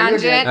doctrine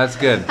tangent. That's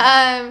good.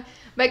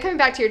 But coming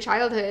back to your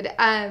childhood,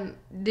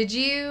 did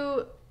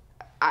you...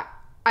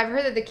 I've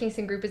heard that the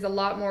Kingston group is a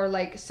lot more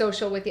like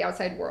social with the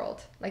outside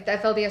world. Like the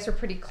FLDS are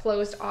pretty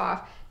closed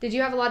off. Did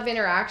you have a lot of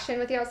interaction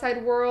with the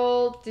outside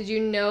world? Did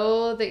you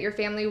know that your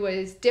family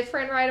was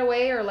different right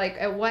away? Or like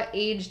at what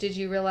age did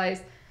you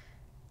realize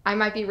I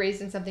might be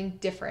raised in something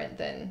different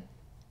than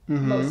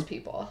most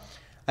people?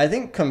 I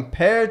think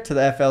compared to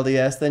the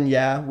FLDS, then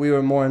yeah, we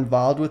were more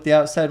involved with the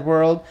outside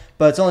world,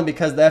 but it's only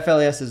because the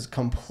FLDS is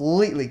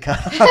completely cut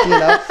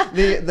off,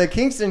 The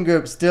Kingston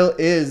group still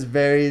is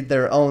very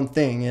their own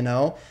thing,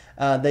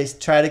 They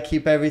try to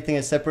keep everything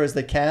as separate as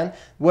they can.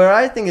 Where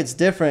I think it's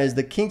different is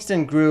the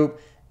Kingston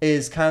group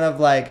is kind of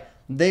like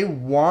they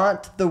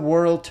want the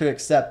world to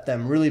accept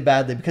them really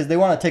badly because they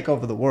want to take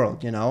over the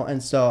world,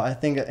 And so I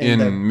think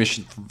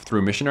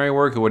through missionary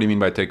work, or what do you mean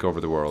by take over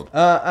the world?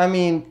 I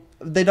mean,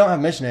 they don't have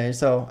missionaries,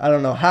 so I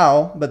don't know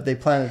how, but they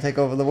plan to take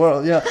over the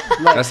world.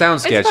 That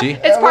sounds sketchy.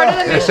 It's part of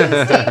the mission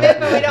statement,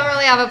 but we don't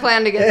really have a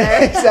plan to get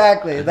there.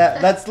 Exactly.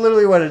 That's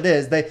literally what it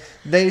is.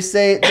 They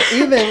say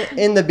even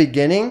in the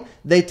beginning,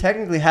 they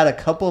technically had a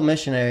couple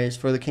missionaries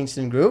for the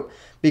Kingston group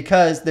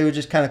because they were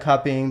just kind of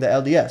copying the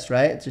LDS,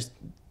 right? Just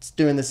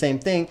doing the same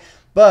thing.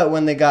 But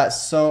when they got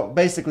so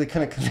basically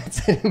couldn't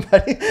convince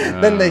anybody,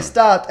 then they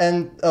stopped.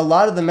 And a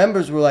lot of the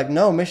members were like,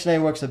 no,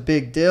 missionary work's a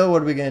big deal.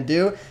 What are we going to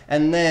do?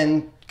 And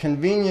then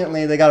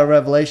conveniently, they got a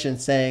revelation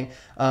saying,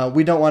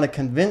 we don't want to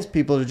convince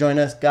people to join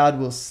us. God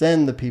will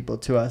send the people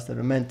to us that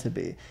are meant to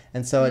be.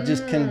 And so it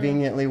just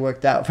conveniently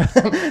worked out for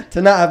them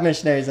to not have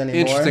missionaries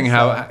anymore.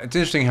 It's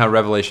interesting how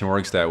revelation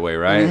works that way,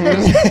 right?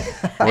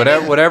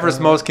 Whatever's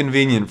most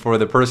convenient for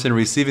the person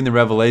receiving the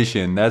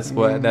revelation, that's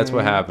what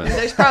happens.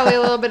 There's probably a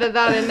little bit of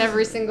that in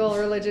every single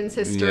religion's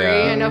history.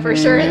 Yeah. I know for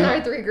sure in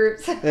our 3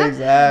 groups.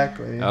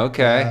 Exactly.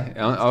 Okay.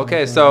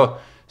 Okay. So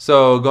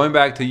going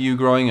back to you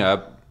growing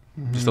up,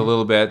 just a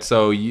little bit.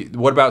 So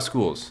what about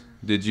schools?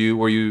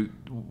 Were you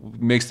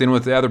mixed in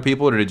with the other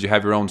people, or did you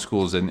have your own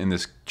schools in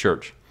this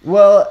church?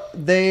 Well,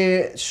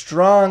 they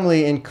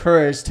strongly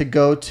encouraged to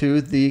go to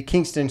the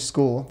Kingston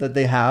school that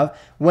they have.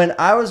 When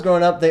I was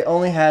growing up, they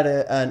only had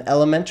an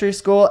elementary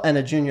school and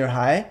a junior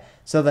high.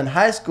 So then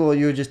high school,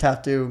 you would just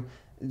have to,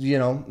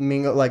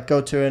 mingle, like go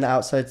to an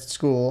outside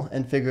school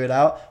and figure it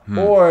out.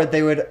 Or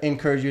they would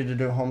encourage you to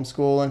do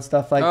homeschool and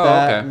stuff like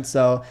that. Okay. And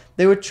so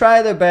they would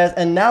try their best.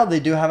 And now they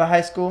do have a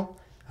high school.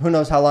 Who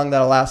knows how long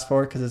that'll last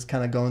for, because it's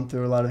kind of going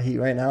through a lot of heat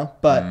right now.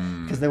 But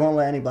because they won't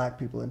let any black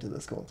people into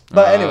the school.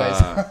 But anyways,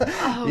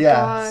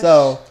 Gosh.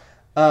 So,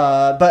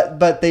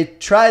 but they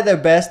try their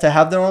best to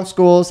have their own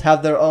schools,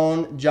 have their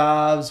own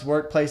jobs,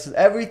 workplaces,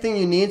 everything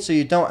you need, so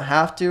you don't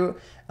have to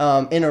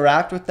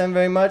interact with them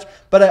very much.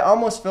 But I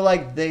almost feel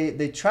like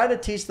they try to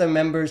teach their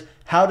members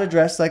how to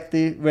dress like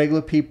the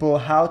regular people,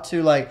 how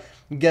to like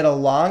get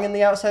along in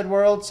the outside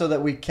world, so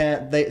that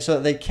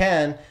they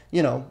can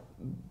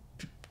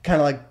kind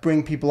of like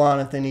bring people on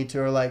if they need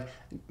to, or like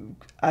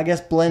I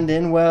guess blend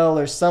in well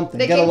or something.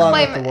 Get along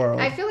with the world.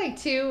 I feel like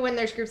too, when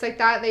there's groups like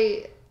that,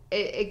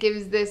 it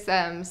gives this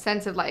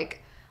sense of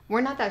like,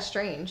 we're not that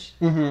strange,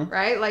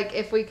 right? Like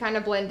if we kind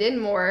of blend in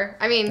more.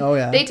 I mean,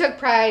 they took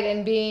pride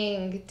in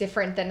being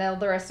different than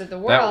the rest of the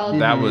world.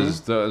 That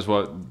was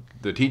what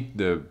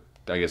the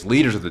I guess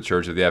leaders of the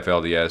church of the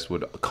FLDS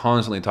would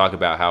constantly talk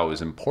about, how it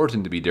was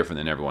important to be different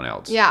than everyone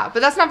else. Yeah,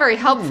 but that's not very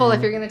helpful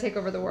if you're going to take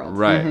over the world.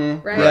 Right.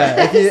 Right.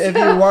 Yeah. If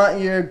you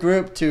want your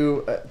group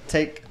to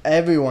take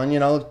everyone,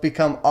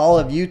 become all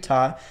of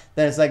Utah,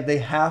 then it's like they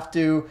have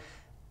to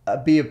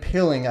be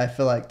appealing, I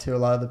feel like, to a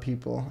lot of the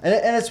people. And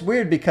it's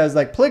weird because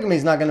like polygamy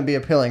is not going to be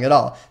appealing at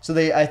all. So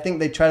I think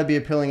they try to be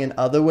appealing in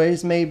other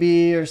ways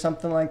maybe, or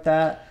something like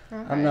that.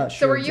 Okay. I'm not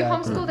sure. So were you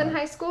homeschooled in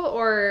high school,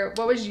 or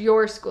what was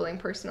your schooling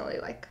personally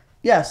like?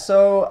 Yeah,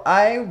 so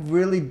I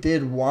really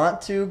did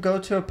want to go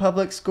to a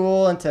public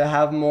school and to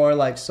have more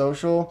like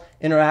social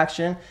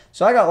interaction.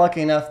 So I got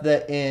lucky enough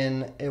that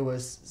it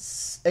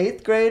was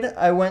 8th grade,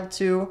 I went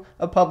to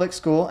a public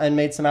school and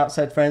made some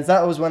outside friends.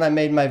 That was when I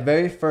made my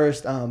very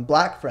first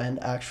black friend,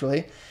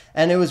 actually.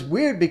 And it was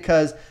weird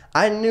because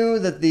I knew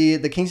that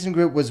the Kingston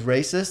group was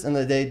racist and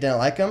that they didn't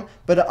like him,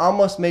 but it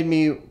almost made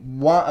me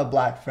want a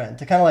black friend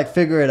to kind of like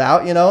figure it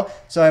out,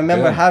 So I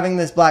remember having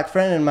this black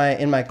friend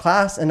in my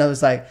class, and I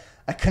was like,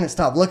 I couldn't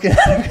stop looking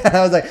at him.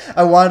 I was like,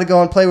 I wanted to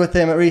go and play with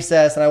him at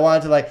recess, and I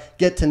wanted to like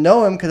get to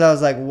know him, because I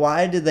was like,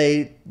 why do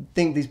they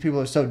think these people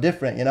are so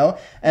different,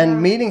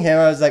 And meeting him,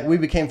 I was like, we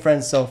became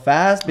friends so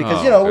fast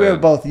because, we were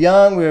both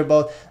young, we were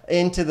both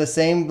into the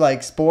same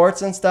like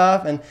sports and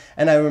stuff.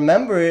 And I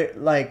remember it,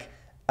 like,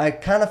 I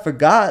kind of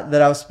forgot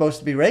that I was supposed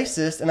to be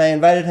racist, and I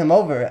invited him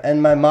over,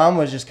 and my mom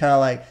was just kind of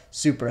like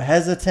super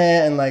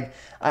hesitant, and like,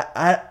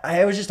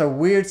 it was just a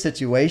weird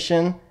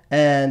situation.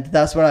 And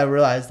that's when I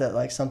realized that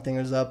like something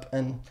was up,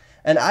 and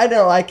I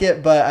didn't like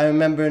it, but I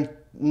remember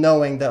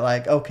knowing that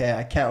like, okay,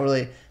 I can't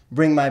really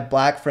bring my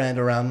black friend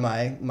around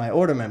my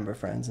order member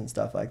friends and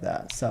stuff like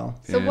that. So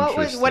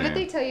what did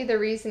they tell you the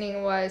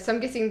reasoning was? So I'm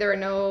guessing there are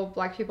no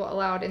black people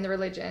allowed in the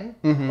religion,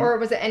 or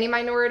was it any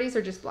minorities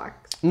or just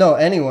blacks? No,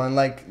 anyone.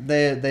 Like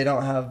they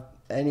don't have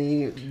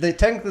any. They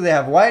technically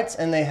have whites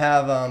and they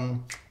have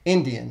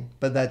Indian,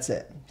 but that's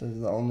it. Those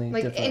are the only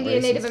like different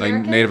Indian, races. Native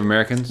American. Like Native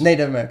Americans.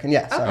 Native American,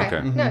 yeah. Sorry.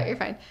 Okay. No, you're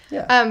fine.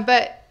 Yeah.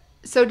 But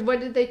so what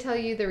did they tell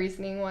you the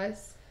reasoning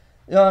was?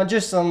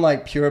 Just some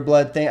like pure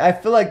blood thing. I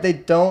feel like they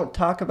don't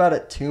talk about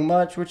it too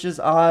much, which is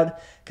odd,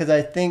 because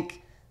I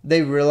think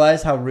they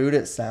realize how rude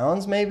it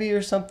sounds maybe,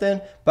 or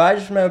something. But I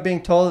just remember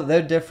being told that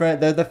they're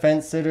different. They're the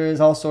fence sitters,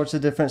 all sorts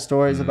of different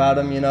stories about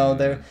them.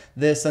 They're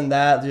this and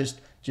that.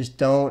 Just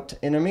don't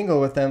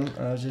intermingle with them.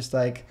 And I was just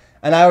like,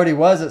 and I already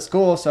was at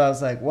school, so I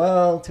was like,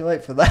 well, too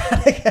late for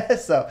that, I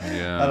guess. So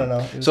I don't know.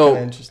 It was so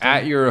interesting.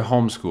 At your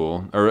home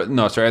school, or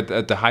no, sorry,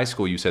 at the high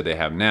school you said they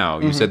have now,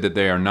 you said that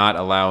they are not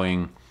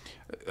allowing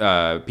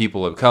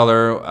people of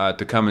color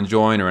to come and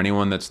join, or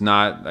anyone that's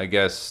not, I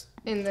guess.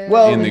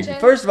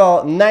 First of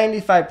all,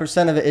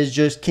 95% of it is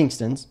just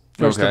Kingston's.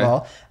 First of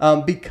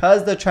all,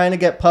 because they're trying to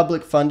get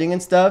public funding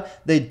and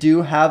stuff, they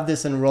do have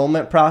this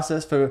enrollment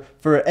process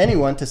for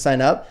anyone to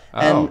sign up.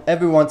 And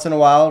every once in a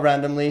while,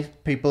 randomly,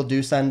 people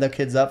do sign their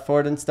kids up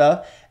for it and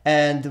stuff.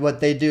 And what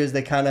they do is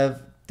they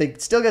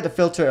still get to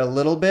filter a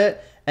little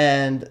bit.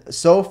 And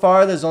so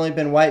far, there's only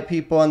been white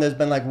people, and there's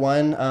been like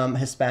one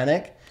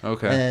Hispanic.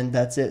 Okay. And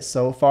that's it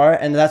so far.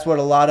 And that's what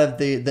a lot of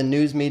the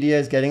news media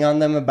is getting on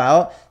them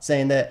about,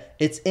 saying that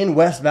it's in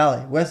West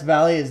Valley. West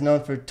Valley is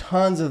known for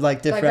tons of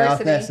like different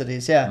Diversity.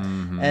 ethnicities. Yeah.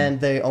 And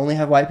they only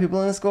have white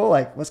people in the school.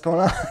 Like, what's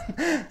going on?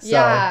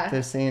 So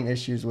they're seeing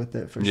issues with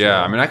it for sure.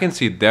 Yeah, I mean, I can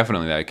see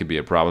definitely that it could be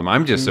a problem.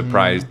 I'm just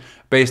surprised,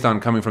 based on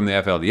coming from the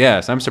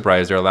FLDS, I'm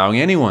surprised they're allowing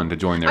anyone to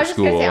join their I was just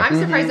school. gonna say, I'm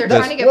surprised they're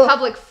trying to get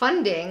public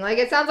funding. Like,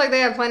 it sounds like they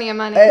have plenty of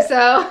money.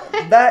 So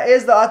that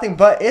is the odd thing,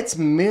 but it's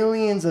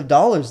millions of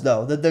dollars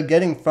though that they're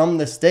getting from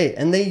the state,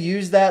 and they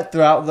use that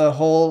throughout the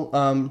whole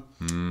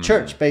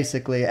church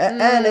basically.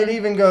 And it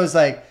even goes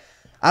like,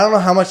 I don't know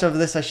how much of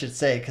this I should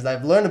say because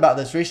I've learned about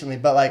this recently,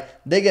 but like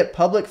they get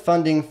public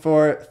funding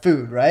for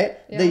food, right?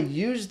 Yeah. They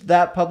used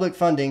that public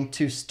funding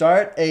to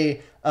start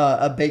a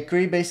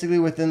bakery basically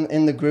within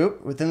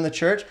the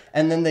church,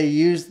 and then they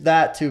used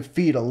that to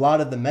feed a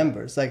lot of the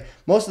members. Like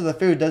most of the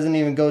food doesn't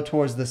even go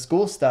towards the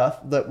school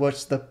stuff,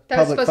 which the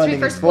public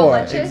funding is for.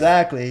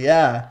 Exactly,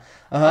 yeah.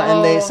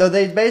 And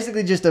they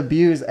basically just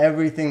abuse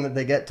everything that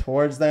they get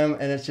towards them,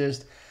 and it's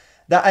just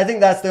that I think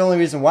that's the only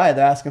reason why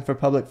they're asking for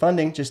public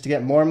funding, just to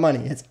get more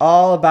money. It's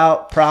all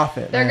about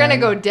profit. They're gonna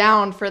go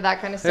down for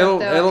that kind of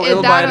stuff.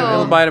 It'll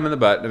bite them in the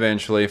butt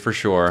eventually, for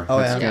sure. Oh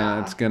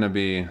it's gonna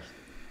be.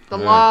 The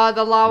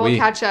law will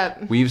catch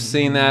up. We've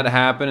seen that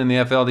happen in the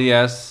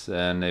FLDS,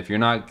 and if you're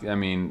not, I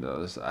mean,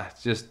 it's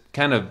just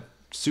kind of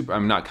super.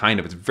 I'm not kind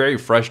of. It's very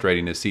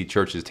frustrating to see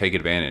churches take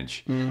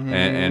advantage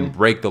and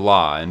break the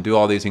law and do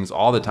all these things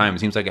all the time. It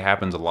seems like it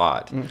happens a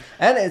lot. And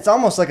it's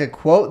almost like a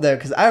quote there,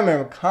 because I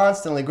remember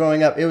constantly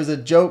growing up, it was a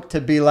joke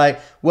to be like,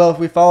 well, if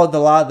we followed the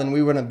law, then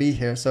we wouldn't be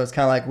here. So it's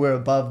kind of like we're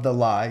above the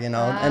law, you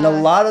know. And a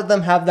lot of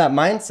them have that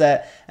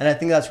mindset, and I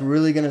think that's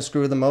really going to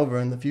screw them over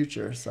in the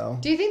future. So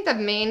do you think the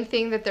main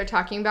thing that they're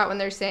talking about when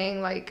they're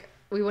saying like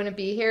we wouldn't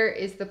be here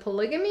is the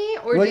polygamy,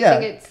 or do you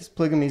think it's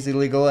polygamy is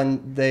illegal,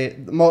 and they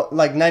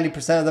like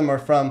 90% of them are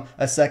from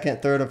a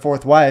second, third, or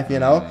fourth wife, you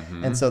know,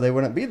 and so they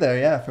wouldn't be there,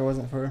 if it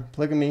wasn't for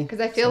polygamy. Because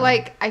I feel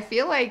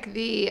like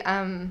the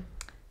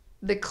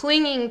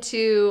clinging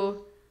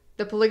to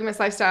the polygamous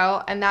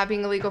lifestyle and that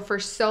being illegal for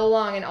so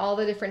long, and all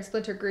the different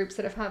splinter groups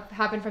that have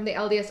happened from the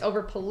LDS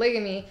over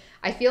polygamy,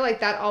 I feel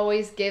like that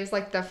always gives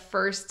like the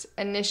first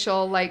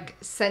initial like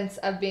sense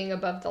of being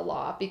above the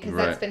law, because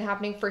that's been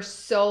happening for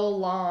so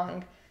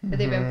long that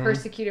they've been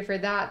persecuted for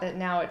that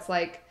now it's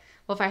like,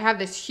 well, if I have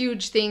this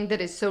huge thing that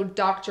is so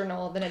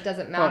doctrinal, then it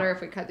doesn't matter if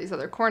we cut these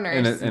other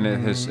corners. And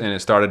it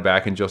started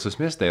back in Joseph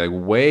Smith's day,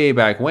 like way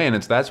back when.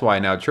 That's why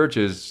now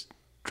churches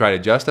try to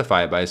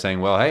justify it by saying,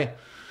 well, hey,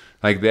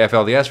 like the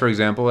FLDS, for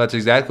example, that's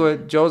exactly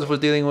what Joseph was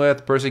dealing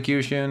with,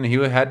 persecution. He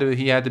had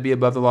to be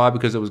above the law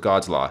because it was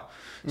God's law.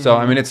 So,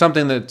 I mean, it's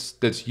something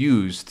that's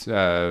used.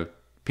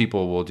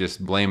 People will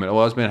just blame it.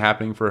 Well, it's been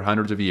happening for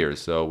hundreds of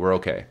years, so we're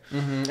okay.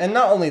 And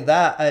not only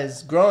that,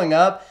 as growing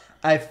up,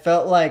 I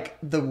felt like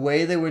the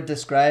way they would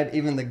describe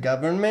even the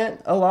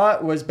government a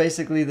lot was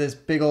basically this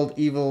big old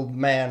evil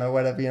man or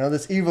whatever, you know,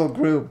 this evil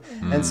group.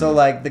 And so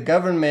like the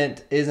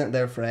government isn't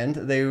their friend.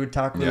 They would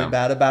talk really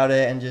bad about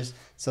it, and just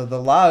so the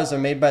laws are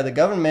made by the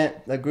government,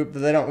 a group that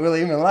they don't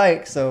really even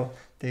like. So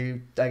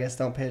they, I guess,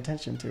 don't pay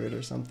attention to it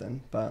or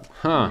something. But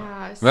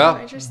yeah, so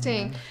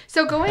interesting.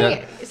 So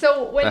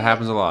when that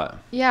happens a lot.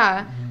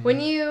 Yeah, when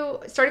you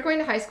started going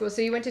to high school,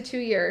 so you went to 2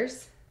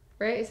 years.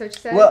 Right? Is that what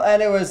you said? Well,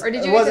 and it was, or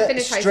did you it wasn't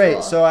finish straight. high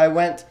school? So I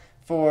went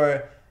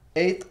for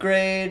 8th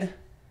grade,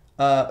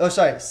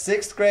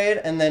 6th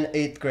grade, and then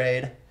 8th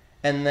grade.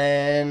 And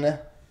then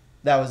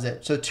that was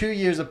it. So 2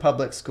 years of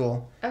public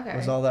school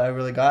was all that I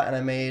really got. And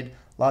I made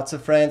lots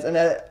of friends. And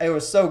it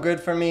was so good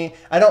for me.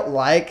 I don't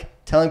like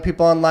telling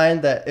people online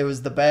that it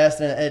was the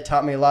best, and it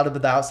taught me a lot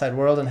about the outside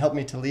world and helped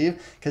me to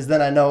leave, because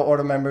then I know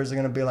order members are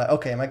going to be like,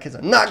 okay, my kids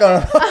are not going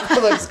to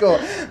public school.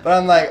 But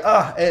I'm like,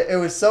 it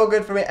was so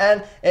good for me,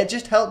 and it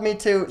just helped me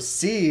to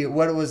see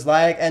what it was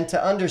like and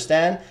to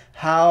understand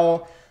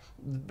how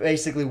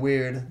basically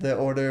weird the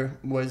order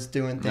was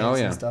doing things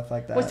and stuff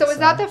like that. Well, so was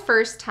that the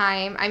first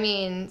time? I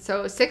mean,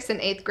 so 6th and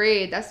 8th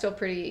grade, that's still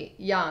pretty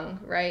young,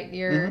 right?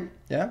 You're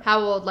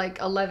how old? Like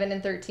 11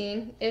 and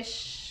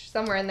 13-ish?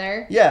 Somewhere in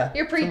there. Yeah.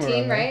 You're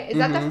preteen, right? Is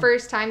that the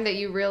first time that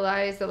you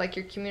realized that like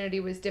your community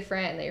was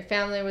different and that your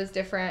family was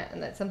different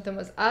and that something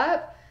was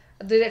up?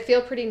 Did it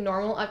feel pretty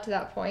normal up to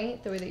that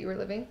point, the way that you were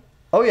living?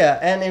 Oh yeah,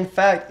 and in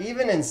fact,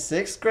 even in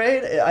 6th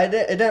grade, it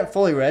didn't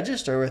fully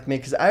register with me,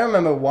 because I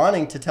remember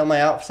wanting to tell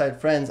my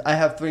outside friends I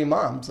have 3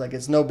 moms, like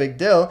it's no big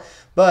deal.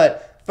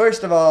 But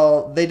first of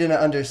all, they didn't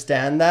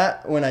understand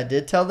that when I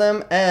did tell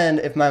them, and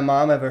if my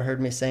mom ever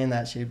heard me saying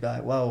that, she'd be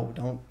like, "Whoa,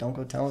 don't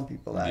go telling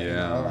people that, you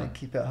know, like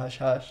keep it hush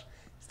hush."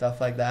 Stuff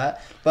like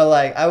that. But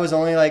like I was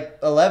only like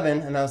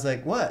 11, and I was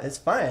like, what? It's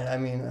fine. I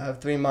mean, I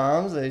have 3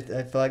 moms. I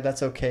feel like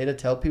that's okay to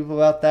tell people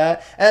about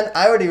that. And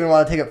I would even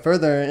want to take it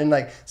further, and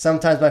like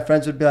sometimes my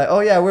friends would be like, oh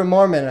yeah, we're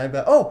Mormon, and I'd be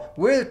like, oh,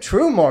 we're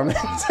true Mormons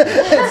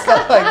and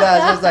stuff like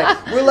that. So it's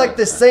like we're like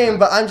the same,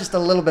 but I'm just a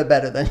little bit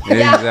better than you.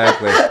 Yeah,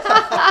 exactly.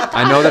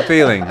 I know the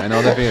feeling. I know.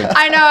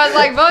 It's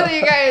like both of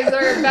you guys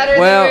are better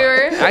than we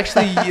were.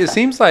 Actually, it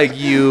seems like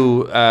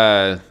you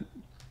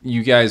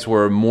you guys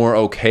were more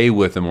okay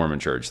with the Mormon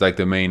church, like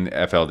the main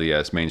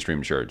FLDS,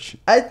 mainstream church?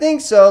 I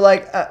think so.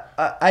 Like,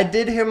 I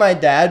did hear my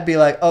dad be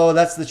like, "Oh,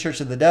 that's the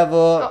church of the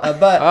devil,"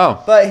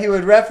 but he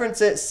would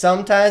reference it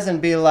sometimes and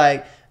be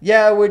like,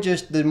 "Yeah, we're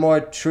just the more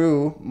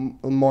true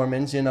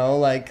Mormons, you know,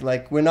 like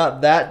we're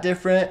not that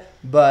different,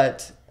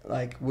 but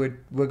like we're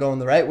going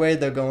the right way,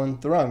 they're going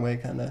the wrong way,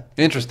 kind of."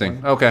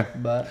 Interesting. Okay,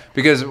 but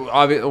because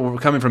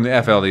coming from the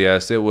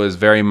FLDS, it was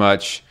very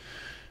much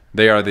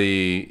they are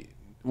the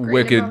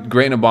wicked,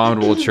 great and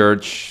abominable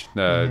church,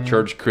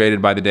 church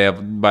created by the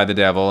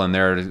devil, and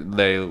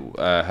they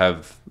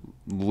have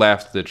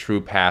left the true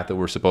path that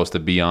we're supposed to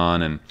be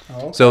on, and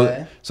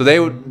so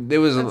there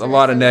was a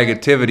lot of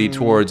negativity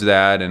towards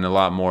that, and a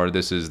lot more.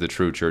 This is the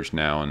true church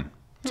now, and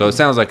so it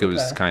sounds like it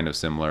was kind of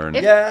similar. And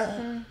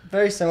yeah,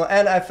 very similar.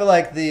 And I feel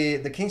like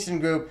the Kingston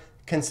group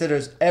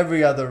considers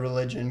every other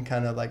religion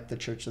kind of like the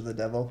church of the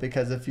devil,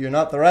 because if you're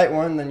not the right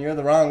one, then you're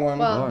the wrong one.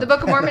 Well, the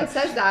Book of Mormon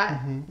says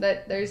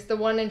that there's the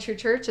one and true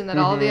church, and that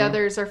all the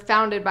others are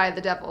founded by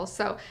the devil.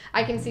 So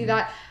I can see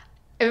that.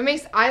 If it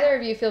makes either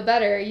of you feel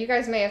better, you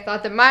guys may have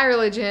thought that my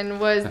religion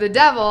was the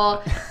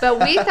devil, but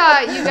we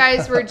thought you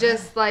guys were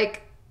just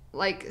like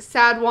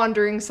sad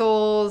wandering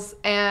souls,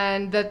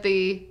 and that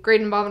the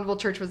great and abominable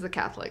church was the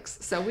Catholics.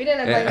 So we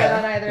didn't blame it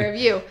on either of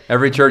you.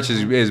 Every church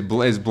is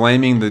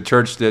blaming the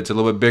church that's a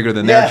little bit bigger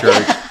than their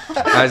church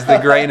as the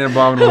great and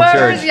abominable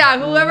church. Yeah,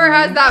 whoever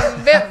has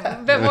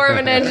that bit more of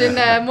an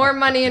engine, more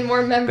money and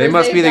more members. They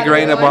must be the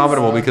great and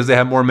abominable because they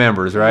have more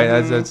members,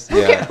 right? That's Who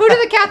do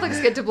the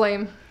Catholics get to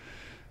blame?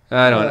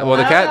 I don't know. Well,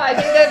 I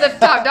think they're the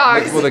top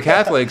dogs. Well, the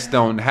Catholics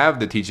don't have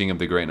the teaching of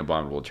the great and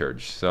abominable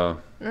church,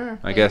 so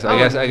I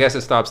guess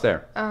it stops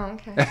there. Oh,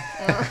 okay.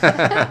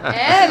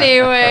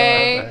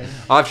 Anyway,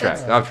 off track.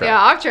 Yeah,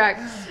 off track.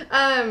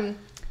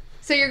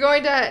 So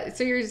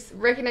you're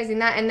recognizing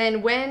that, and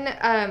then when,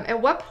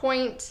 at what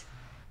point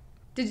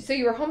so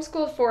you were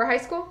homeschooled for high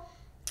school?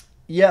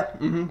 Yeah,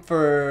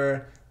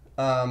 for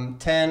 10,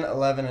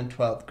 11, and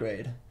 12th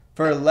grade.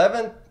 For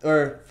 11th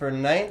or for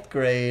 9th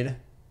grade.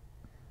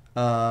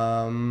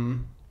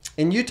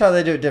 In Utah,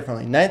 they do it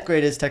differently. 9th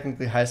grade is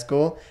technically high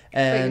school,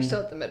 and but you're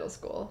still at the middle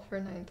school for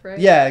 9th, right?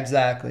 Yeah,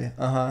 exactly.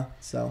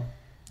 So,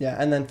 yeah,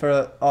 and then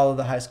for all of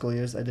the high school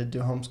years, I did do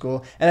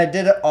homeschool, and I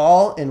did it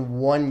all in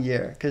 1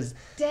 year, because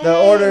the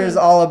order is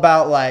all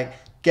about like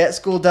get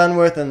school done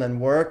with and then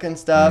work and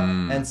stuff.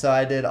 And so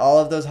I did all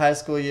of those high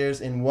school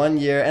years in 1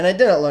 year, and I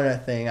didn't learn a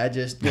thing. I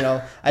just,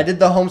 I did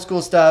the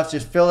homeschool stuff,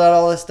 just filled out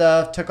all the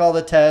stuff, took all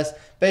the tests.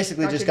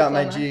 Basically just got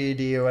my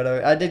GED or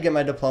whatever. I did get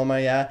my diploma,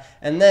 yeah.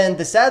 And then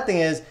the sad thing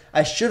is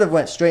I should have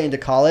went straight into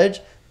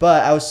college,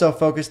 but I was so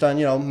focused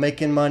on,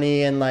 making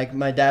money and like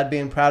my dad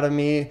being proud of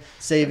me,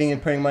 saving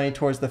and putting money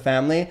towards the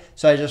family.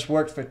 So I just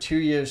worked for 2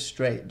 years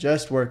straight,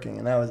 just working,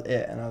 and that was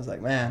it. And I was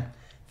like, man,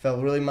 it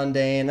felt really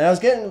mundane. And I was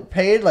getting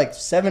paid like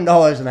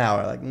 $7 an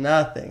hour, like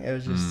nothing. It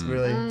was just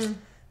really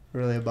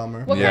a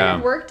bummer. What kind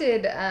of work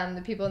did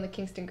the people in the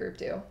Kingston group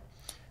do?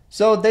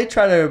 So they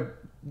try to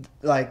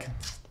like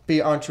be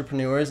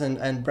entrepreneurs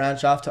and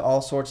branch off to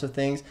all sorts of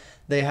things.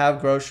 They have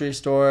grocery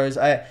stores.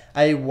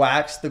 I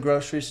waxed the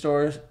grocery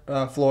stores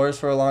floors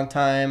for a long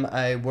time.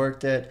 I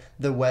worked at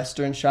the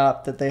Western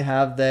shop that they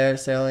have there,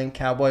 selling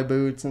cowboy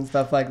boots and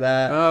stuff like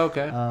that. Oh,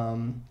 okay.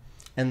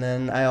 And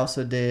then I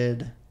also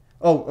did.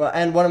 Oh,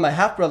 and one of my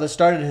half brothers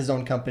started his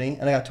own company,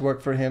 and I got to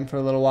work for him for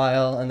a little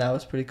while, and that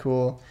was pretty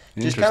cool.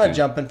 Just kind of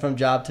jumping from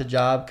job to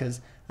job,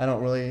 because I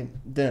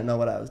didn't know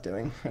what I was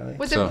doing, really.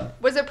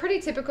 Was it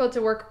pretty typical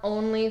to work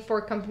only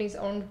for companies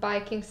owned by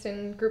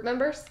Kingston group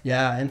members?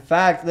 Yeah, in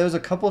fact, there was a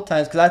couple of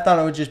times, because I thought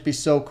it would just be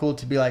so cool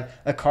to be like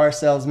a car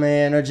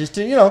salesman, or just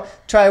to,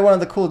 try one of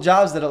the cool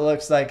jobs that it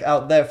looks like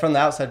out there from the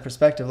outside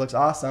perspective. Looks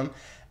awesome.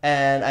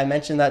 And I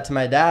mentioned that to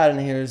my dad, and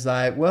he was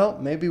like, well,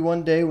 maybe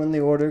one day when the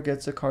order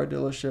gets a car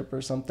dealership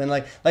or something.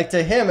 Like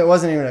to him, it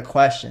wasn't even a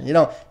question. You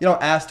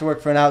don't ask to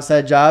work for an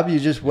outside job. You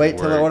just wait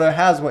till the order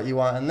has what you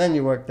want, and then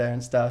you work there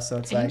and stuff. So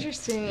it's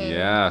interesting.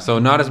 Yeah, so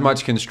not as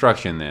much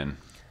construction then.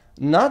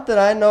 Not that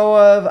I know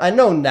of. I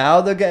know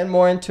now they're getting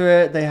more into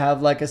it. They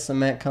have like a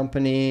cement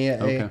company,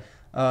 a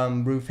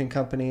roofing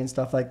company and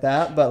stuff like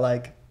that. But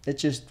like,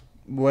 it's just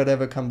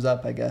whatever comes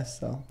up, I guess.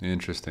 So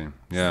interesting.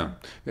 Yeah,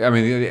 I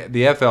mean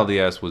the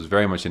FLDS was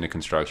very much into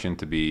construction,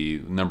 to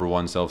be number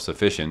one,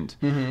 self-sufficient,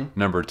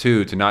 number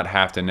two, to not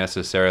have to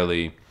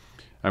necessarily,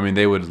 I mean,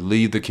 they would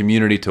leave the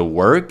community to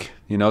work,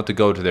 to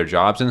go to their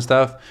jobs and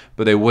stuff,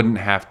 but they wouldn't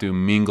have to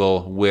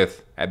mingle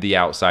with the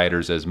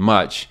outsiders as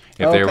much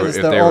if they were it's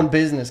their own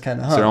business kind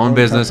of. It's their own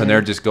business, and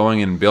they're just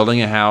going and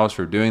building a house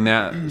or doing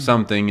that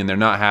something, and they're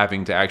not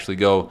having to actually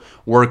go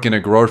work in a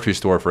grocery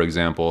store, for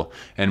example,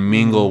 and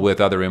mingle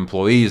with other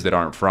employees that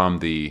aren't from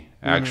the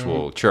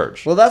actual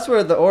church. Well, that's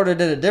where the order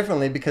did it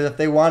differently, because if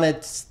they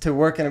wanted to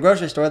work in a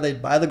grocery store,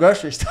 they'd buy the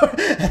grocery store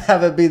and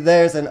have it be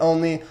theirs, and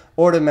only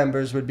order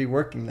members would be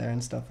working there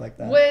and stuff like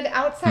that. Would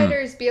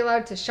outsiders be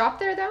allowed to shop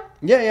there, though?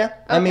 Yeah. Okay.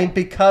 I mean,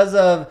 because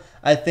of,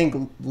 I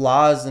think,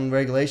 laws and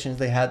regulations,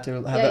 they had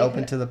to have it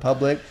open to the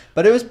public.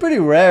 But it was pretty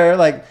rare.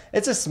 Like,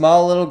 it's a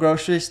small little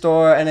grocery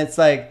store, and it's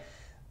like,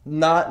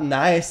 not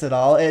nice at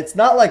all. It's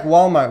not like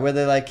Walmart where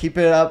they like keep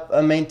it up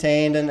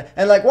maintained, and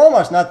like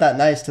Walmart's not that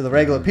nice to the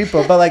regular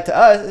people, but like to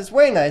us it's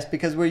way nice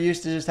because we're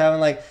used to just having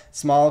like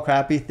small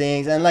crappy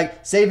things and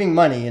like saving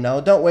money, you know.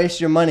 Don't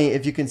waste your money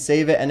if you can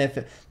save it and if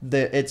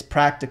it's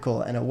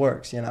practical and it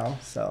works, you know.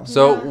 So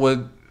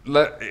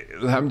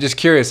I'm just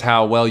curious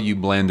how well you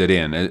blended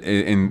in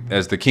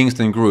as the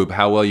Kingston group.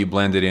 How well you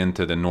blended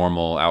into the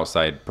normal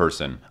outside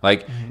person.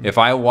 Like if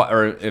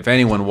if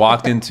anyone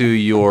walked into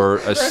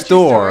a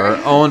store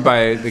owned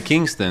by the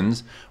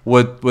Kingstons,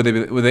 would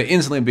they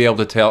instantly be able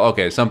to tell?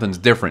 Okay, something's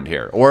different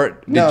here.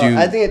 Or did you?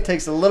 I think it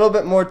takes a little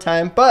bit more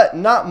time, but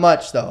not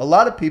much though. A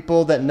lot of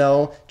people that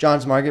know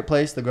John's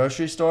Marketplace, the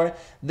grocery store,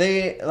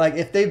 they like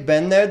if they've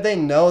been there, they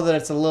know that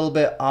it's a little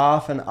bit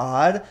off and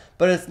odd,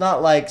 but it's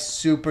not like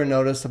super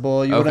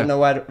noticeable. You wouldn't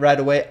know right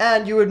away,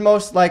 and you would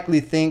most likely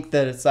think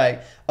that it's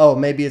like, oh,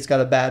 maybe it's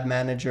got a bad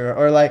manager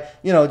or like,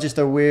 you know, just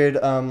a weird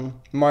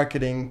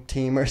marketing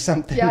team or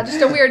something. Yeah,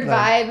 just a weird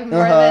vibe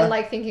more than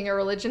like thinking a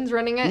religion's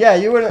running it. Yeah,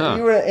 you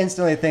wouldn't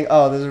instantly think,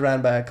 oh, this is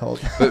ran by a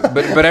cult.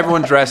 but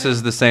everyone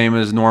dresses the same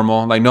as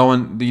normal. Like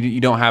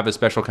you don't have a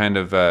special kind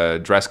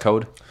of dress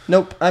code.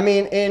 Nope. I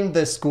mean, in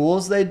the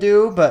schools they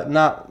do, but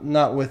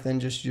not within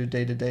just your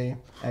day-to-day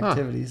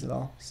activities at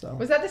all. So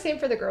was that the same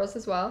for the girls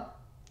as well?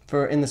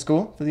 For in the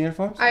school for the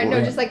uniforms? I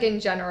know, just like in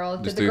general.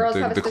 Did Just the girls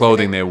have the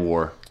clothing they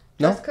wore.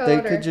 No,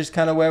 they could just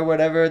kind of wear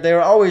whatever. They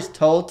were always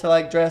told to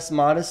like dress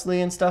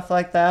modestly and stuff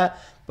like that.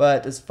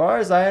 But as far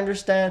as I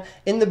understand,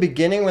 in the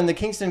beginning when the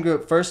Kingston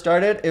group first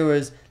started,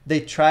 they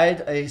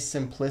tried a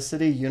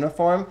simplicity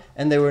uniform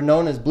and they were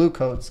known as blue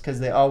coats because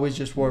they always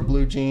just wore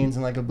blue jeans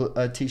and like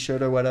a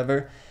t-shirt or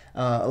whatever,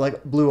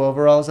 like blue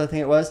overalls, I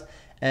think it was.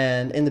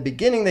 And in the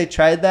beginning they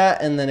tried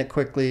that and then it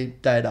quickly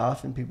died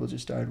off and people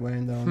just started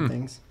wearing their own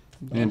things.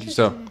 And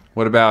so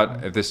what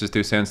about, if this is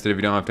too sensitive,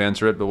 you don't have to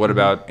answer it, but what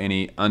about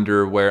any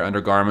underwear,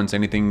 undergarments,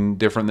 anything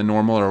different than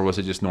normal, or was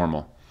it just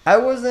normal? I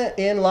wasn't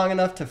in long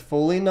enough to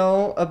fully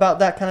know about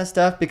that kind of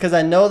stuff because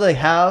I know they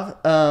have,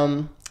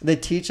 they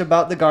teach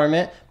about the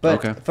garment,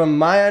 but from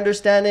my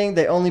understanding,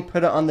 they only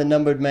put it on the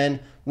numbered men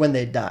when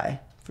they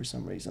die for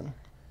some reason.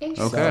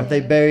 So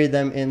they bury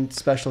them in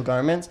special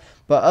garments,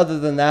 but other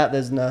than that,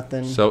 there's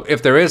nothing. So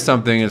if there is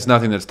something, it's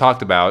nothing that's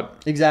talked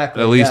about.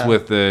 Exactly. At least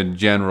with the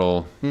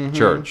general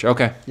church.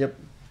 Okay. Yep.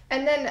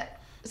 And then,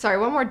 sorry,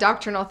 one more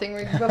doctrinal thing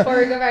before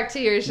we go back to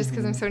yours, just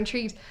because I'm so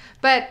intrigued.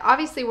 But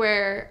obviously,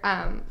 where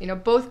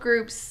both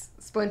groups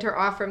splinter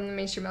off from the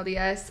mainstream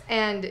LDS,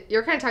 and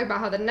you're kind of talking about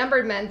how the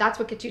numbered men, that's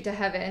what gets you to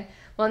heaven.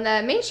 Well, in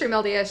the mainstream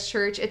LDS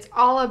church, it's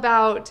all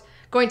about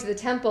going to the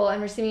temple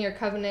and receiving your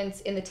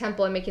covenants in the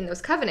temple and making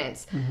those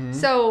covenants.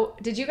 So,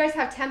 did you guys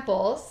have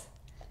temples?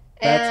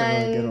 That's a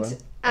really good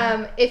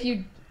one. If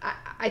you,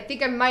 I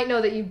think I might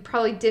know that you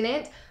probably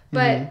didn't,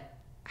 but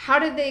how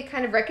did they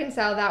kind of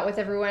reconcile that with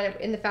everyone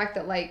in the fact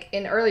that, like,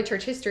 in early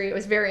church history, it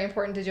was very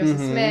important to Joseph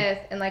Smith,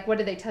 and, like, what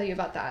did they tell you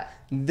about that?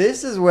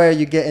 This is where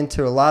you get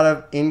into a lot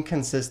of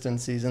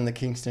inconsistencies in the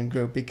Kingston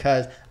group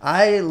because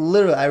I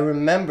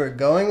remember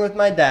going with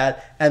my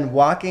dad and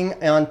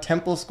walking on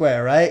Temple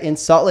Square, right, in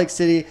Salt Lake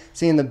City,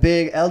 seeing the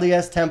big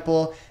LDS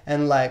temple,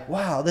 and, like,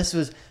 wow, this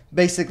was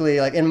basically,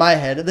 like, in my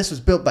head, this was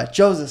built by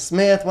Joseph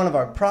Smith, one of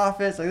our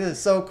prophets. Like, this is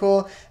so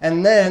cool.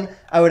 And then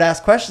I would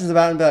ask questions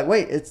about it and be like,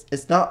 wait,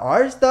 it's not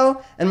ours,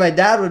 though? And my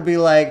dad would be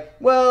like,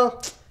 well,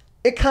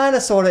 it kind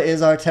of sort of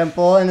is our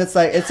temple. And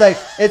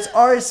it's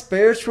ours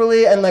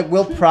spiritually, and, like,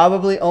 we'll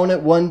probably own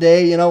it one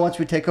day, you know, once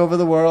we take over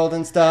the world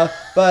and stuff.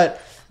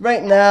 But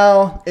right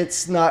now,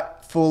 it's not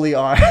fully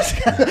ours.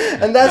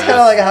 And that's kind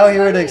of like how he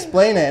would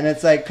explain it. And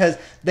it's like, because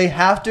they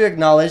have to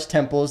acknowledge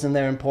temples and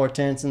their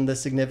importance and the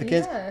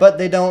significance, but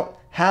they don't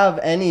have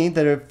any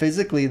that are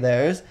physically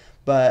theirs.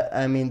 But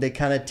I mean, they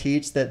kind of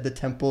teach that the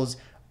temples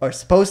are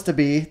supposed to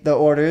be the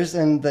orders,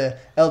 and the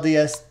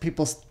LDS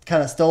people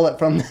kind of stole it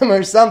from them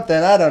or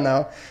something. I don't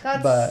know.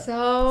 That's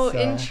so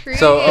intriguing.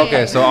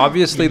 So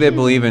obviously they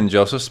believe in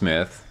Joseph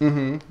Smith,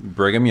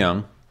 Brigham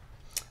Young.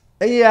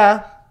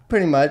 Yeah.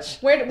 Pretty much.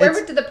 Where did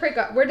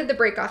the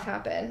break off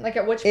happen? Like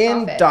at which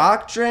prophet? In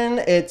doctrine,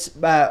 it's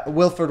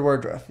Wilford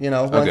Woodruff. You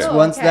know,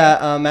 once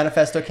that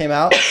manifesto came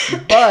out,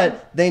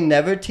 but they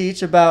never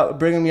teach about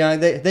Brigham Young.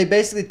 They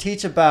basically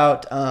teach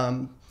about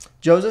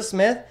Joseph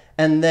Smith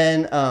and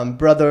then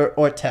Brother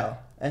Ortel,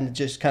 and it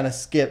just kind of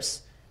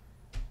skips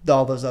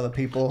all those other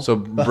people. So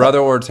Brother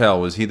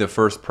Ortel, was he the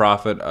first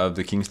prophet of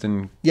the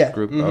Kingston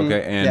group?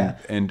 Okay,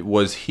 and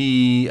was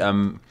he?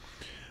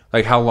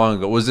 Like, how long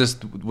ago was this?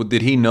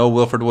 Did he know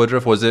Wilford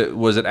Woodruff? Was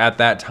it at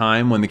that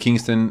time when the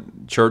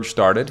Kingston Church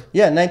started?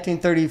 Yeah,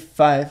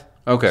 1935.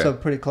 Okay, so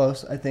pretty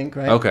close, I think,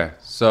 right? Okay,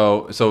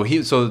 so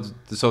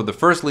the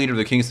first leader of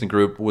the Kingston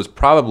group was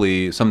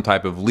probably some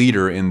type of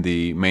leader in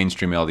the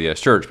mainstream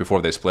LDS Church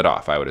before they split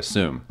off, I would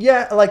assume.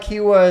 Yeah, like he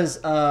was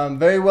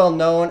very well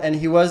known, and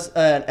he was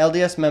an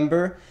LDS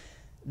member.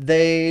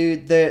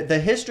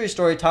 The history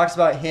story talks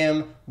about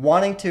him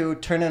wanting to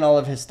turn in all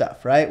of his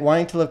stuff, right?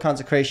 Wanting to live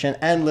consecration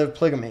and live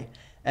polygamy.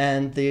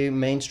 And the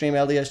mainstream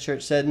LDS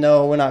church said,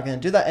 no, we're not going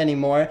to do that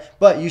anymore,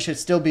 but you should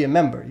still be a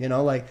member, you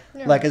know, like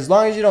as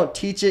long as you don't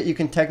teach it, you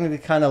can technically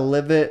kind of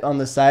live it on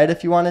the side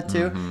if you wanted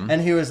to.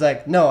 And he was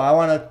like, no, I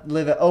want to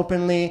live it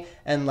openly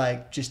and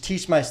like just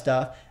teach my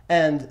stuff.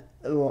 And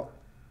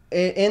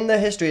in the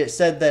history, it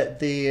said that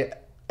the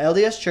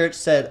LDS church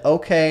said,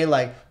 okay,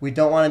 like we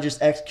don't want to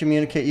just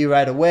excommunicate you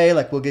right away,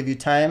 like we'll give you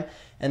time.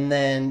 And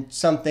then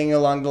something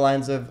along the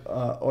lines of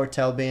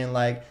Ortel being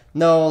like,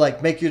 no,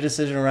 like make your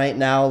decision right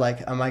now.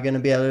 Like, am I going to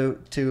be able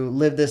to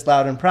live this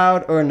loud and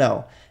proud or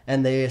no?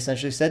 And they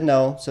essentially said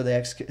no.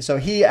 So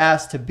he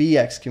asked to be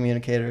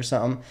excommunicated or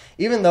something.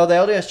 Even though the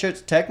LDS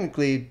Church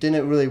technically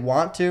didn't really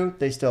want to,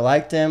 they still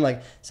liked him.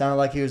 Like, sounded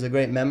like he was a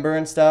great member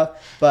and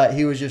stuff. But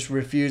he was just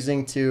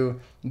refusing to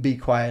be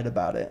quiet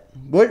about it,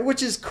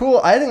 which is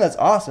cool. I think that's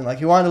awesome. Like,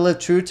 he wanted to live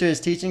true to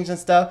his teachings and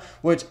stuff,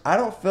 which I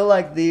don't feel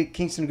like the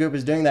Kingston group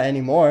is doing that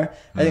anymore.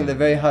 I think they're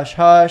very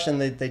hush-hush, and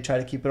they try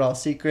to keep it all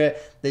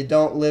secret. They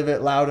don't live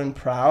it loud and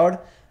proud.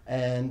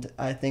 And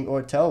I think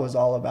Ortel was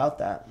all about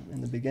that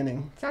in the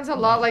beginning. Sounds a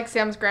lot like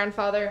Sam's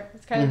grandfather.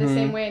 It's kind of the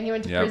same way. And he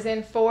went to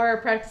prison for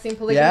practicing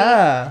polygamy.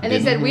 Yeah. And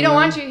they said, we don't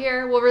want you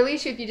here. We'll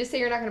release you if you just say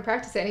you're not going to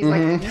practice it. And he's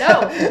like,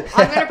 no,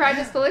 I'm going to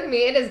practice polygamy.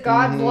 It is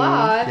God's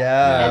law.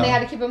 Yeah. And they had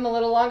to keep him a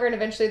little longer. And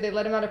eventually they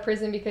let him out of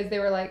prison because they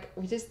were like,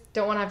 we just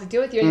don't want to have to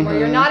deal with you anymore.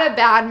 You're not a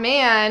bad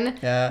man.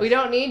 Yeah. We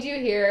don't need you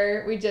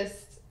here. We just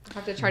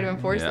have to try to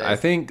enforce this. I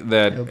think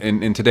that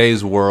in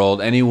today's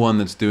world, anyone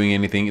that's doing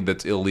anything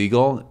that's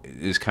illegal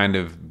is kind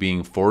of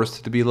being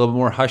forced to be a little bit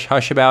more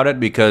hush-hush about it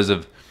because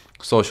of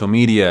social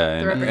media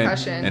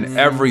and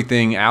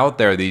everything out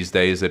there these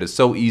days, that it's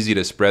so easy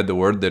to spread the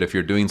word that if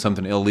you're doing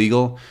something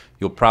illegal,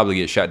 you'll probably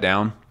get shut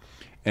down.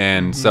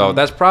 And so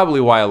that's probably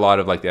why a lot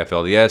of like the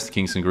FLDS, the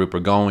Kingston group, are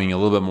going a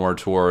little bit more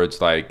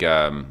towards like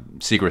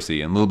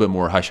secrecy and a little bit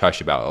more hush-hush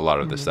about a lot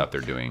of the stuff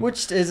they're doing.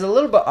 Which is a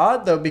little bit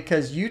odd, though,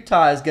 because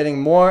Utah is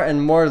getting more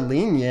and more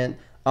lenient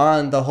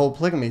on the whole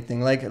polygamy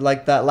thing.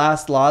 Like that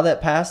last law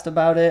that passed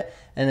about it,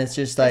 and it's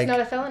just like... It's not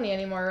a felony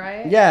anymore,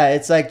 right? Yeah,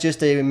 it's like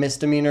just a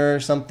misdemeanor or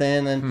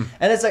something. And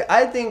it's like,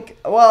 I think,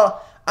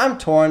 well, I'm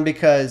torn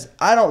because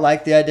I don't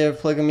like the idea of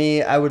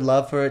polygamy. I would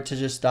love for it to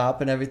just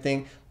stop and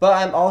everything. But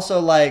I'm also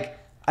like...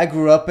 I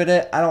grew up in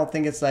it. I don't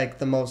think it's like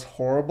the most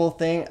horrible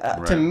thing.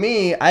 To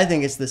me, I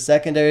think it's the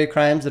secondary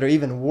crimes that are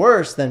even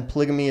worse than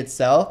polygamy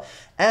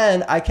itself.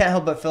 And I can't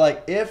help but feel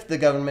like if the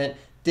government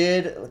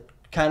did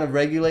kind of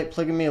regulate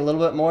polygamy a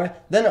little bit more,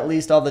 then at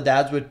least all the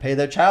dads would pay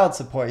their child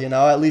support, you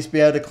know, at least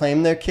be able to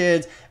claim their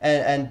kids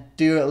and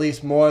do at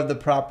least more of the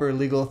proper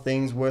legal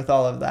things with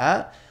all of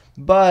that.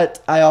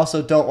 But I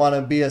also don't want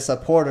to be a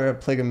supporter of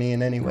polygamy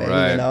in any way,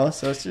 you know.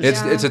 So it's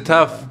just it's a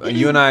tough.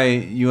 You and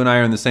I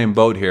are in the same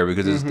boat here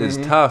because it's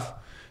tough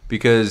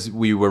because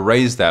we were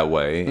raised that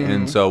way,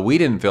 and so we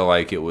didn't feel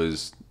like it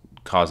was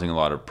causing a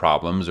lot of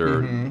problems,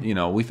 or you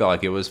know, we felt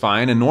like it was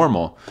fine and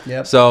normal.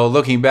 So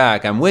looking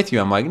back, I'm with you.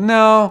 I'm like,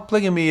 no,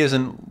 polygamy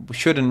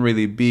shouldn't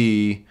really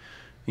be.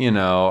 You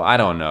know, I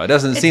don't know. It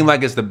doesn't seem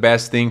like it's the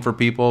best thing for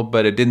people,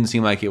 but it didn't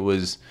seem like it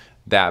was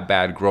that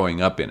bad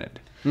growing up in it.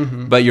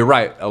 But you're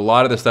right. A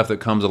lot of the stuff that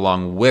comes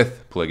along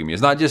with polygamy,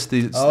 it's not just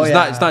it's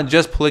not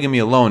just polygamy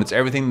alone. It's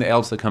everything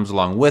else that comes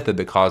along with it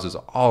that causes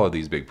all of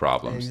these big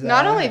problems. Exactly.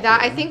 Not only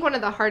that, I think one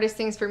of the hardest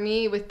things for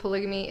me with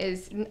polygamy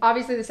is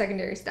obviously the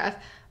secondary stuff,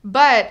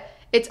 but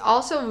it's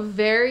also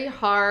very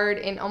hard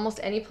in almost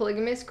any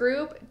polygamous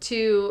group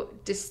to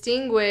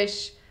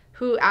distinguish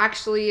who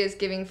actually is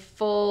giving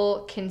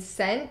full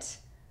consent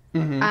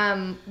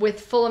with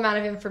full amount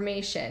of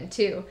information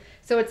too.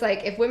 So it's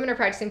like if women are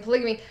practicing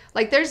polygamy,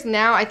 like there's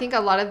now, I think a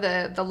lot of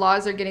the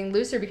laws are getting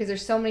looser because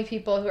there's so many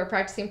people who are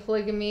practicing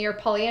polygamy or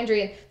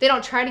polyandry and they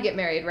don't try to get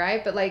married,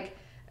 right? But like,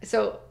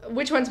 so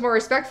which one's more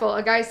respectful?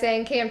 A guy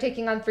saying, okay, I'm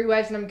taking on 3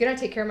 wives and I'm going to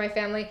take care of my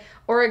family,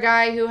 or a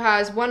guy who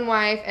has 1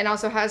 wife and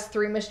also has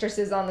 3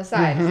 mistresses on the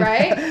side,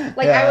 right?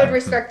 Like I would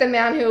respect the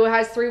man who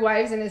has 3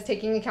 wives and is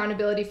taking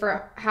accountability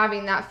for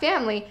having that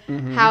family.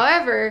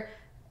 However,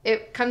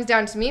 it comes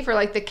down to me for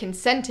like the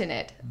consent in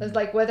it. It's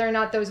like whether or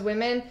not those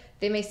women,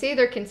 they may say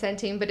they're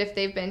consenting, but if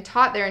they've been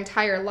taught their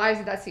entire lives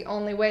that that's the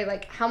only way,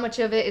 like how much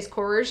of it is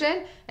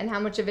coercion and how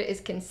much of it is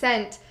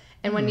consent.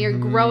 And when you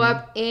grow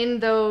up in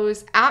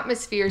those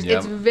atmospheres,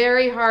 it's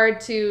very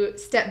hard to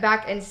step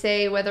back and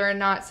say whether or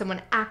not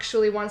someone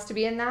actually wants to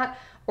be in that,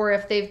 or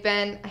if they've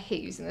been, I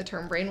hate using the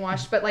term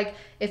brainwashed, but like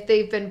if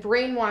they've been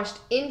brainwashed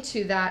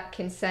into that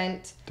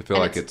consent. To feel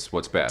like it's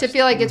what's best. To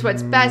feel like it's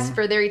what's best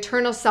for their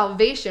eternal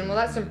salvation. Well,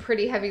 that's some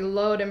pretty heavy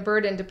load and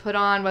burden to put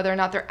on whether or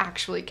not they're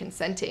actually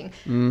consenting.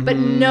 But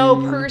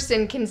no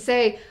person can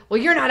say, well,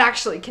 you're not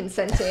actually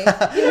consenting. You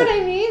know what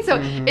I mean? So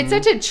it's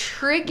such a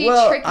tricky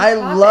topic. I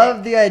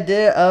love the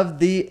idea of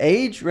the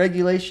age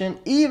regulation.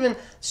 Even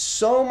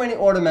so many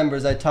order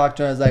members I talked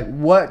to, I was like,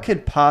 what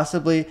could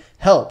possibly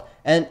help?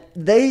 And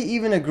they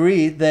even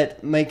agree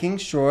that making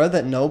sure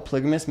that no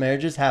polygamous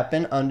marriages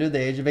happen under the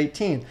age of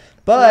 18.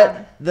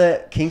 But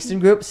the Kingston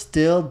group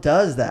still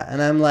does that. And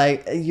I'm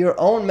like, your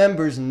own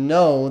members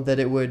know that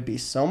it would be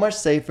so much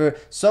safer,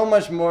 so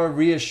much more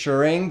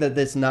reassuring that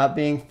it's not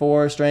being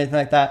forced or anything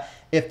like that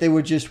if they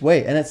would just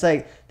wait. And it's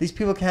like, these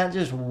people can't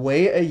just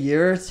wait a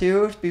year or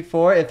two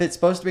before. If it's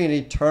supposed to be an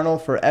eternal,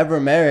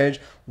 forever marriage,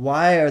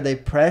 why are they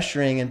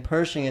pressuring and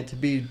pushing it to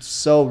be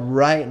so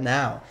right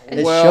now?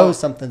 It shows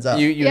something's up.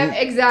 Yeah,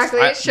 exactly.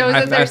 It shows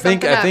that there's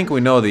something up. I think we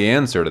know the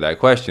answer to that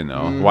question,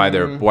 though. Why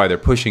they're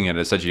pushing it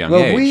at such a young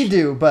age. Well, we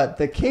do, but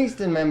the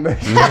Kingston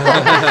members,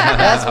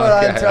 that's what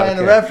I'm trying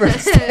to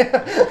reference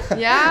to.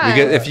 Yeah.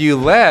 Because if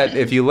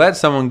you let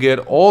someone get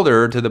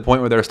older to the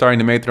point where they're starting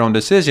to make their own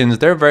decisions,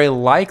 they're very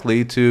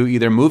likely to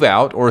either move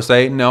out or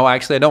say, no,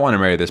 actually, I don't want to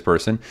marry this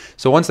person.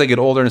 So once they get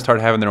older and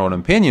start having their own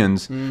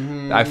opinions,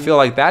 I feel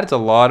like that's a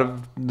lot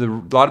of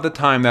the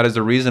time that is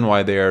the reason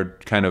why they are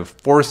kind of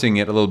forcing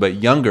it a little bit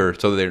younger,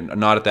 so they're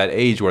not at that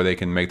age where they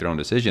can make their own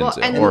decisions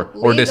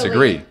or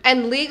disagree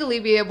and legally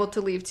be able to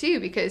leave too,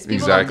 because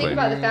people don't think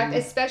about the fact,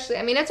 especially,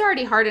 I mean, it's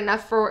already hard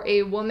enough for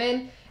a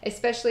woman,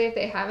 especially if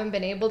they haven't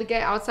been able to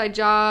get outside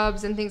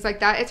jobs and things like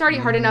that. It's already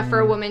hard enough for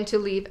a woman to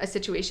leave a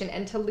situation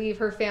and to leave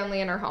her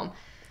family and her home.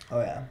 Oh,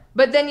 yeah.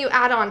 But then you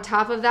add on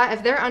top of that,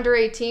 if they're under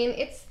 18,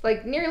 it's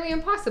like nearly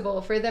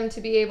impossible for them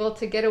to be able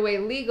to get away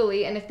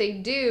legally. And if they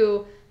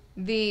do,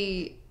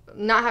 the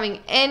not having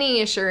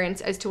any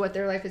assurance as to what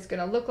their life is going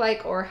to look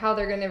like or how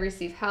they're going to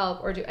receive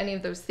help or do any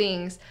of those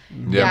things.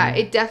 Yeah,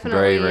 it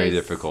definitely very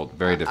difficult.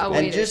 Very difficult.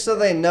 And just so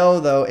they know,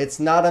 though, it's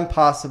not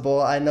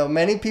impossible. I know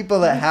many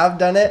people that have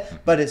done it,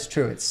 but it's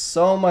true. It's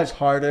so much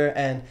harder,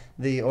 and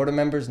the order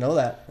members know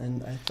that,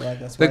 and I feel like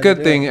that's why the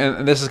good thing,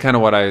 and this is kind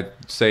of what I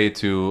say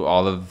to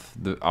all of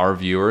our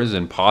viewers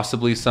and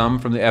possibly some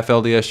from the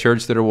FLDS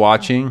church that are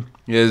watching,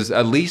 is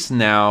at least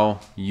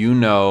now you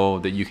know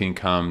that you can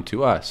come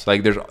to us.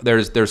 Like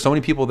there's so many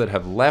people that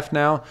have left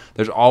now.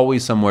 There's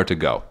always somewhere to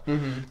go.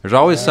 There's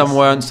always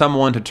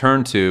someone to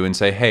turn to and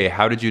say, hey,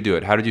 how did you do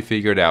it? How did you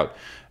figure it out?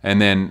 And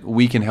then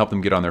we can help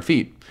them get on their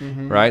feet,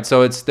 right?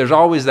 So there's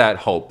always that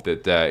hope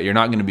that you're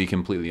not going to be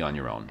completely on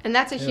your own. And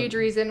that's a huge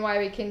reason why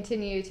we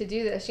continue to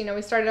do this. You know,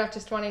 we started off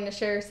just wanting to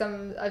share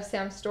some of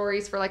Sam's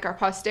stories for like our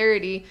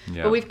posterity,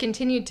 but we've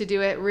continued to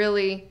do it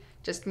really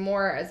just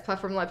more as a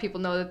platform to let people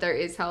know that there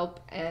is help.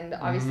 And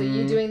obviously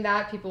you doing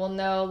that, people will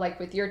know, like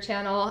with your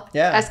channel,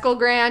 Eskel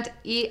Grant,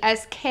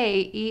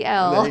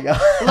 E-S-K-E-L. There you go.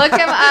 Look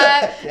him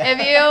up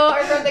if you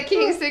are from the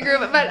Kingston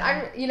group.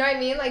 But you know what I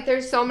mean? Like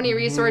there's so many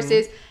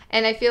resources.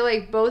 And I feel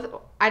like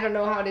both, I don't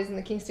know how it is in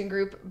the Kingston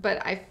group,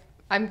 but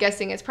I'm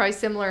guessing it's probably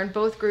similar in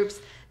both groups.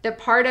 That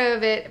part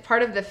of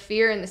the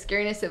fear and the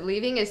scariness of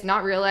leaving is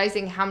not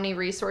realizing how many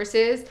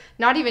resources,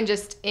 not even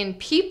just in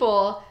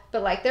people,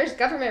 but like there's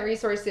government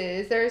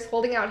resources, there's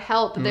holding out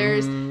help,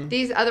 there's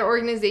these other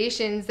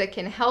organizations that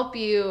can help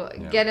you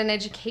get an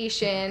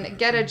education,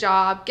 get a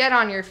job, get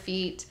on your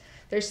feet.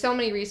 There's so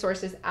many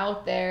resources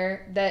out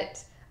there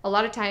that a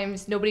lot of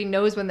times nobody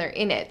knows when they're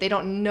in it. They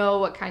don't know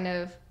what kind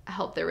of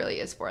help there really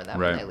is for them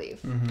when they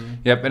leave.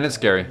 Yep, and it's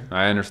scary.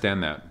 I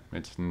understand that.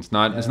 It's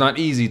not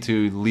easy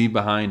to leave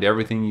behind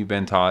everything you've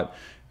been taught,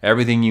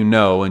 everything you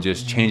know, and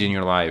just changing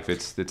your life.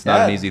 It's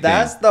not an easy thing.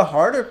 That's the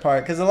harder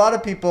part, because a lot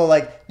of people,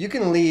 like, you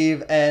can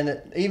leave,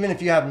 and even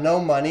if you have no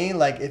money,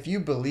 like, if you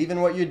believe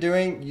in what you're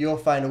doing, you'll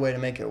find a way to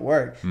make it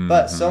work.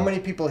 But so many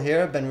people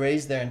here have been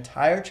raised their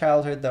entire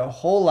childhood, their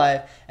whole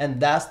life, and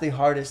that's the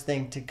hardest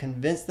thing, to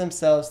convince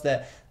themselves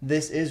that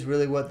this is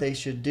really what they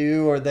should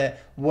do, or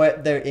that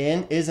what they're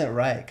in isn't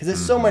right. Because it's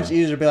so much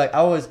easier to be like,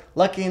 I was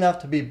lucky enough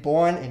to be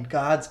born in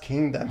God's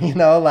kingdom, you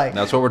know? Like,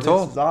 that's what we're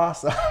told. This is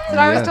awesome. That's what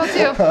I was told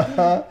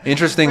too.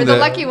 Interesting. We're the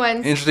lucky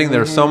ones. Interesting.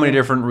 There are so many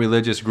different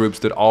religious groups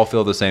that all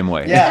feel the same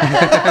way.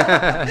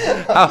 Yeah.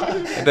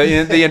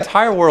 The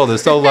entire world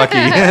is so lucky.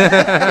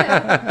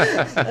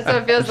 That's what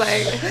it feels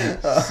like.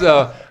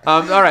 So,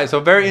 all right. So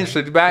very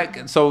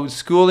interesting. So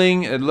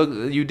schooling.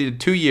 You did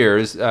 2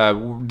 years.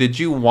 Did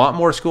you want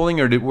more schooling,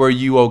 or were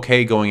you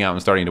okay going out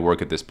and starting to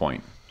work at this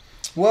point?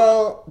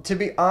 Well, to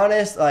be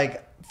honest,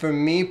 like, for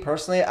me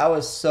personally, I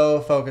was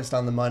so focused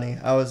on the money.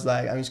 I was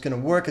like, I'm just going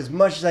to work as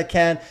much as I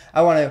can.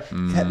 I want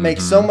to make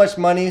so much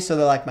money so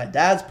that, like, my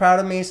dad's proud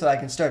of me, so that I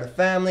can start a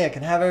family, I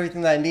can have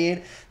everything that I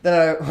need.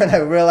 Then when I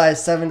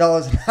realized $7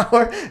 an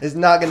hour is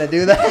not going to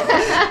do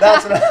that,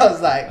 that's when I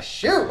was like,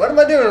 shoot, what am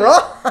I doing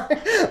wrong?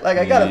 Like,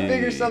 I got to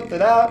figure something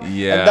out.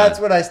 Yeah. And that's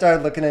when I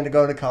started looking into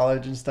going to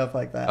college and stuff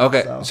like that.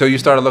 Okay. So you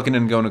started looking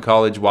into going to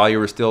college while you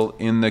were still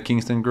in the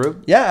Kingston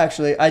group? Yeah,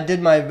 actually. I did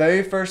my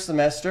very first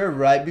semester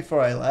right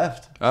before I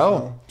left.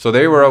 Oh, so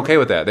they were okay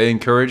with that. They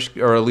encouraged,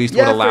 or at least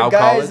would allow for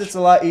guys, college? it's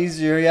a lot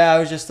easier. Yeah, I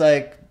was just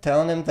like,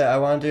 telling him that I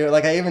want to do it.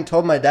 Like I even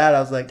told my dad, I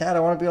was like, Dad, I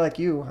want to be like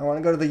you. I want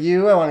to go to the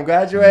U. I want to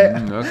graduate.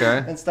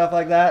 Okay. And stuff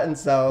like that. And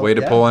so way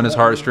to pull on his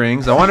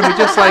heartstrings. I want to be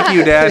just like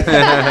you, Dad.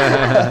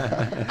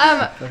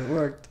 But it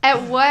worked.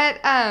 At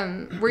what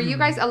were you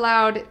guys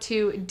allowed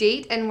to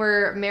date, and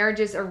were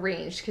marriages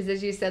arranged? Because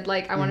as you said,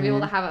 like I want to be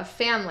able to have a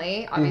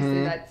family.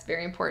 Obviously, that's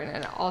very important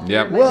in all three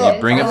religions. Well,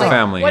 you bring up the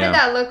family. What did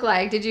that look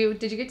like? Did you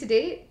get to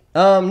date?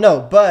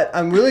 No, but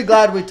I'm really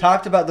glad we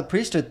talked about the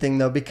priesthood thing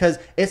though, because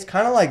it's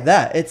kind of like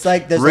that. It's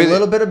like there's a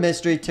little bit of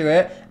mystery to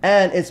it,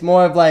 and it's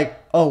more of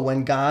like, oh,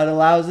 when God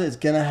allows it, it's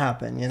gonna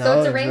happen. You know. So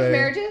it's arranged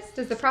marriages.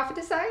 Does the prophet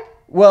decide?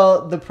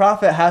 Well, the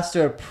prophet has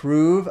to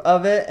approve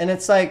of it, and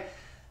it's like,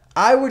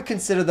 I would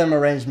consider them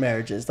arranged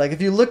marriages. Like,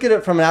 if you look at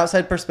it from an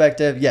outside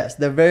perspective, yes,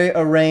 they're very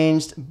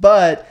arranged,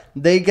 but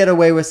they get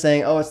away with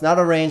saying, oh, it's not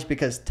arranged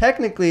because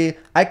technically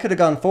I could have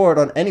gone forward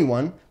on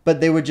anyone,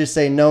 but they would just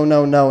say no,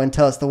 no, no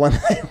until it's the one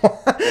they want.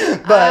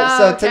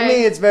 But to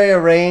me, it's very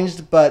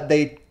arranged, but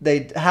they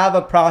have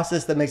a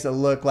process that makes it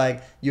look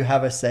like you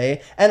have a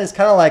say. And it's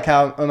kind of like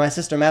how my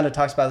sister Amanda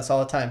talks about this all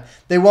the time.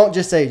 They won't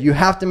just say, you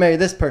have to marry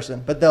this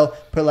person, but they'll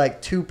put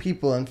like 2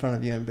 people in front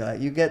of you and be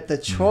like, you get the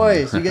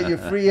choice, you get your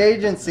free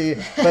agency,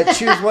 but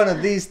choose one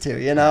of these 2,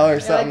 you know, or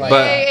something like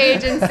that.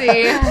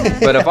 Agency.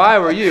 But if I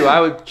were you, I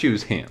would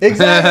choose him.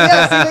 Exactly.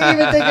 Yeah, so they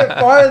even take it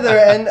farther,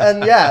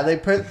 and yeah, they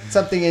put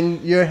something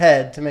in your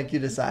head to make you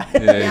decide.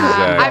 Yeah,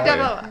 Yeah,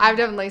 exactly. I've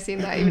definitely seen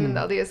that even in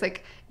the LDS.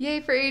 Like, yay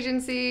for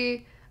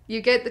agency. You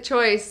get the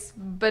choice,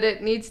 but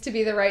it needs to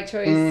be the right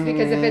choice,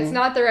 because if it's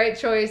not the right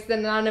choice,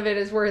 then none of it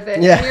is worth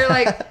it. Yeah. And you're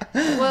like,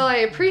 well, I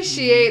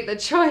appreciate the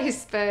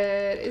choice, but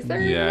is there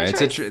a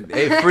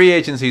choice? Free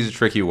agency is a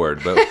tricky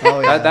word, but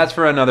that's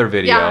for another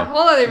video. Yeah,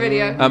 whole other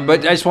video.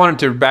 But I just wanted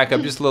to back up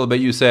just a little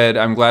bit. You said,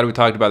 I'm glad we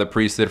talked about the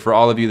priesthood. For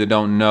all of you that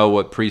don't know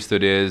what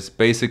priesthood is,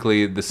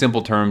 basically the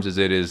simple terms is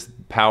it is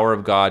power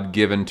of God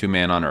given to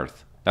man on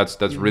earth.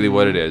 That's really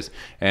what it is.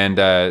 And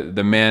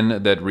the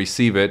men that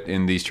receive it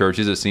in these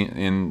churches,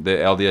 in the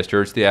LDS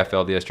Church, the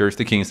FLDS Church,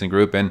 the Kingston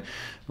Group, and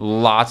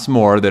lots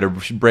more that are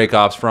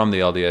breakoffs from the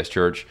LDS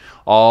Church,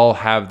 all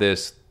have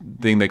this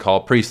thing they call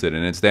priesthood.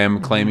 And it's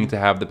them claiming to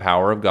have the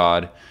power of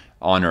God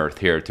on earth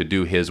here to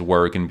do his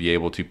work and be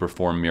able to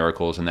perform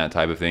miracles and that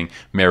type of thing,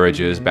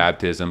 marriages,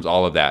 baptisms,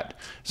 all of that.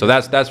 So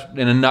that's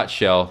in a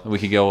nutshell. We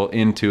could go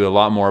into a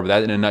lot more, but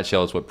that in a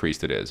nutshell is what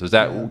priesthood is. Is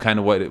that kind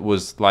of what it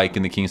was like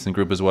in the Kingston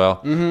Group as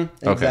well?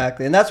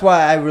 Exactly. And that's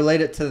why I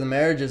relate it to the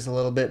marriages a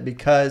little bit,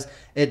 because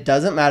it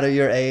doesn't matter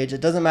your age.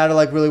 It doesn't matter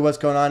like really what's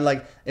going on.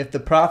 Like if the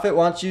prophet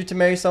wants you to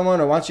marry someone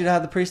or wants you to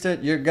have the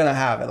priesthood, you're going to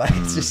have it. Like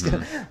it's just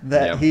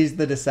that he's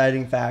the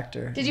deciding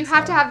factor. Did you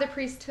have to have the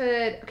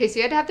priesthood? Okay, so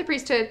you had to have the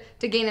priesthood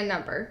to gain a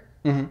number.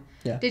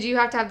 Yeah. Did you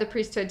have to have the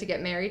priesthood to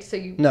get married? So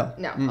you No.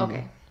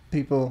 Okay.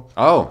 People.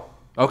 Oh,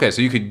 okay.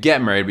 So you could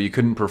get married, but you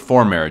couldn't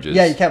perform marriages.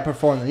 Yeah, you can't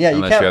perform them. Yeah, you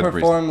Unless you can't have the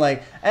perform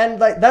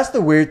that's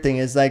the weird thing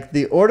is like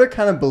the order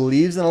kind of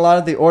believes in a lot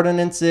of the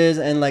ordinances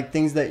and like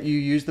things that you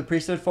use the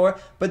priesthood for,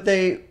 but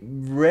they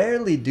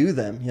rarely do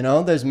them. You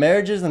know, there's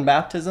marriages and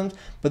baptisms,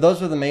 but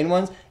those were the main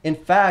ones. In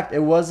fact,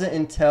 it wasn't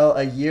until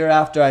a year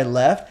after I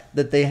left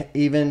that they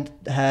even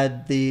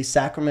had the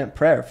sacrament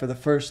prayer for the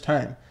first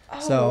time.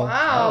 So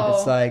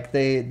it's like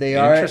they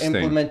are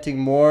implementing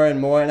more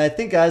and more, and I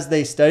think as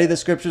they study the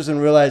scriptures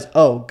and realize,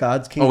 oh,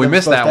 God's kingdom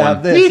is supposed to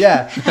have this,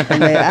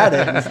 and they add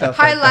it and stuff.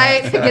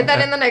 Highlight, get that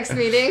in the next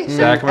meeting.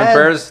 Sacrament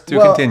prayers to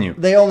continue.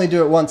 They only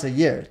do it once a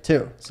year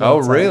too. So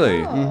really?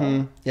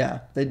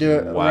 Yeah, they do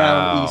it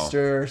around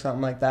Easter or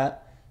something like that.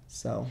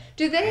 So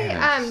do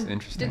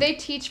they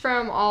teach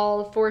from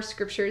all 4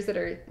 scriptures that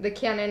are the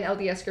canon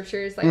LDS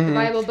scriptures, like the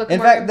Bible, Book of Mormon? In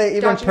fact, they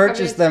even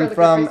purchase them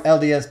from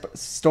LDS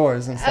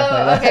stores and stuff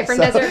like that. Okay, from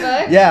Desert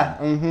Book? Yeah.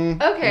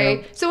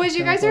 Okay, so as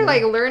you guys are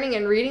like learning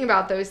and reading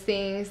about those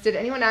things, did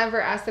anyone ever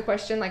ask the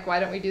question like,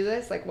 why don't we do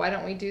this? Like, why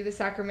don't we do the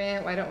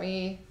sacrament? Why don't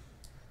we...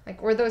 Like,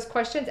 were those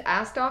questions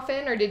asked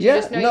often, or did you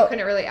just know you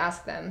couldn't really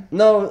ask them?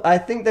 No, I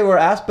think they were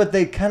asked, but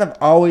they kind of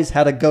always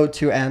had a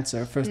go-to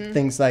answer for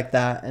things like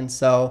that, and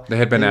so... They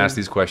had been asked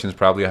these questions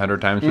probably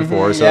 100 times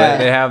before, so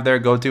they have their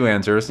go-to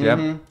answers.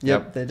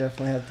 Yep, they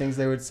definitely had things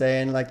they would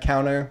say and, like,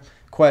 counter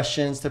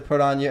questions to put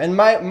on you. And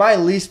my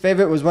least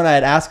favorite was when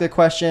I'd ask a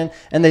question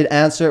and they'd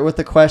answer it with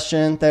a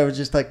question that would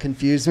just like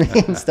confuse me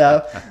and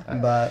stuff.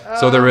 But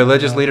so they're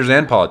religious leaders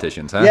and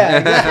politicians, huh? Yeah,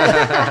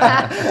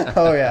 exactly.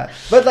 Oh yeah.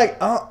 But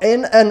like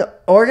in an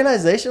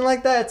organization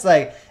like that, it's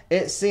like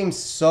it seems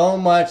so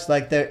much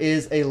like there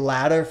is a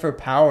ladder for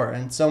power,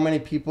 and so many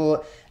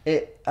people.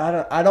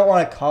 I don't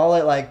want to call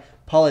it like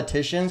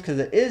politicians, because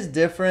it is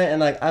different,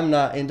 and like I'm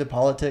not into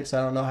politics, so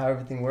I don't know how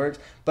everything works,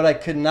 but I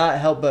could not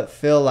help but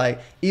feel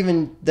like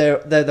even they're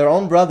their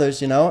own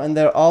brothers, you know, and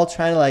they're all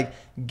trying to like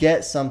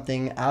get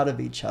something out of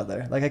each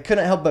other. Like I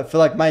couldn't help but feel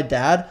like my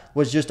dad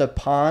was just a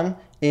pawn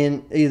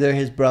in either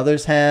his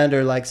brother's hand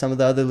or like some of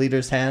the other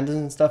leaders' hands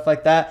and stuff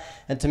like that.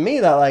 And to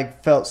me that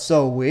like felt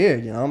so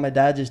weird, you know. My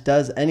dad just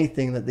does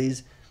anything that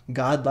these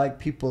godlike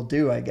people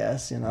do, I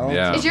guess, you know.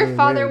 Yeah. Is your really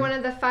father weird. one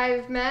of the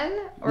 5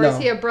 men, or No. is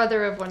he a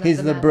brother of one of He's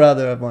the the men?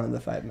 brother of one of the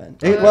 5 men.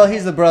 Oh, Well, okay.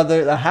 he's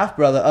the half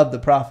brother of the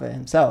prophet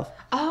himself.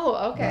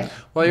 Oh, okay.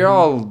 Well, you're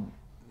all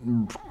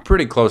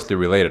pretty closely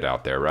related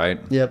out there, right?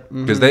 Yep.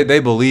 Because they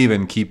believe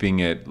in keeping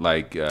it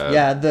like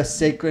Yeah, the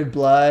sacred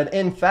blood.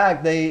 In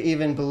fact, they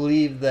even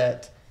believe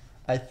that,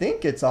 I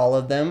think it's all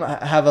of them,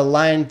 have a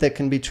line that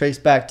can be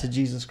traced back to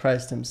Jesus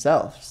Christ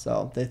himself.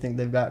 So they think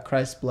they've got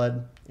Christ's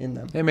blood in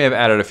them. They may have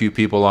added a few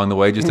people along the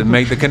way just to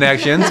make the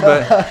connections,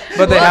 but they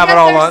We'll have get it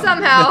all there on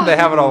somehow. they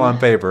have it all on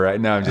paper, right?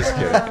 No, I'm just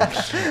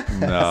kidding.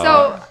 No.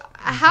 So,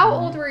 how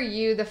old were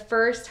you the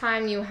first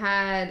time you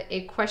had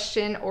a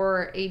question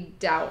or a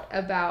doubt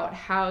about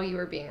how you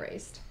were being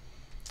raised?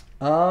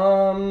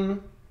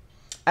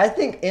 I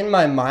think in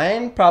my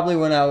mind, probably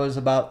when I was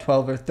about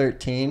 12 or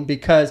 13,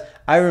 because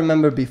I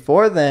remember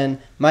before then,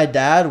 my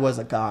dad was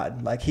a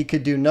god. Like, he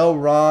could do no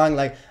wrong.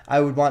 Like, I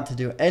would want to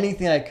do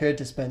anything I could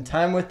to spend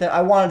time with him.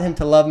 I wanted him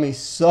to love me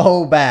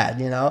so bad,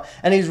 you know?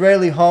 And he's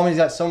rarely home. He's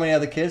got so many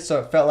other kids,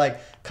 so it felt like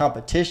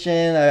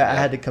competition. I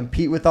had to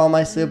compete with all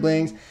my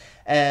siblings.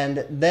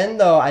 And then,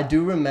 though, I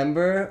do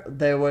remember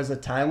there was a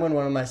time when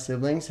one of my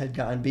siblings had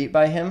gotten beat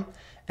by him.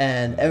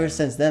 And ever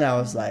since then, I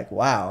was like,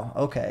 wow,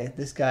 okay,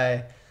 this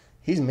guy,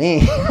 he's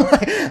mean.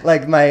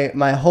 Like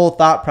my whole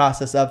thought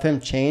process of him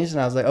changed.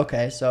 And I was like,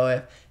 okay, so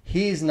if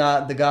he's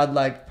not the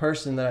godlike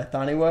person that I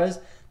thought he was,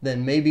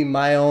 then maybe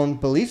my own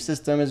belief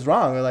system is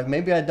wrong. Or like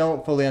maybe I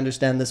don't fully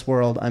understand this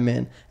world I'm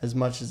in as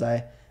much as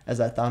I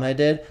thought I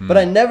did. But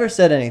I never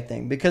said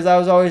anything because I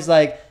was always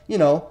like, you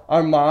know,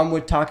 our mom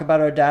would talk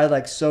about our dad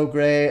like so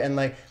great, and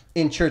like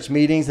in church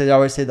meetings they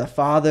always say the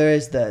father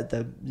is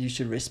the you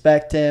should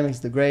respect him, he's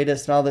the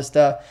greatest and all this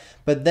stuff.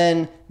 But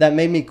then that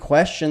made me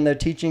question their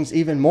teachings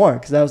even more,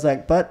 because I was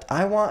like, but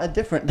I want a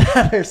different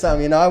dad or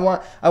something, you know,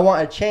 I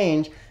want a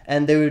change.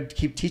 And they would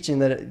keep teaching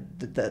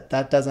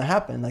that doesn't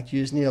happen. Like,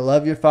 you just need to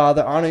love your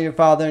father, honor your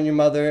father and your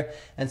mother.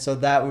 And so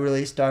that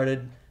really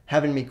started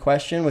having me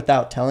question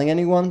without telling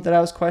anyone that I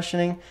was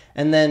questioning.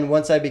 And then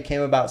once I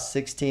became about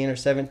 16 or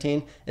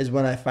 17 is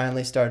when I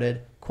finally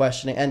started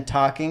questioning and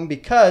talking,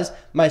 because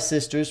my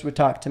sisters would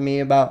talk to me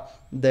about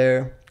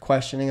their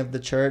questioning of the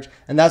church.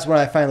 And that's when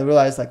I finally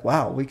realized, like,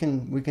 wow, we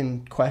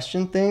can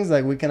question things.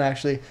 Like, we can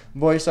actually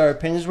voice our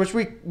opinions, which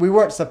we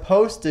weren't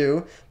supposed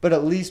to, but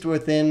at least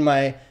within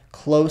my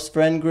close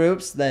friend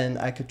groups, then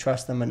I could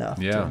trust them enough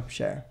to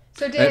share.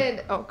 So go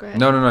ahead.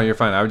 No, you're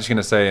fine. I was just going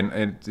to say, and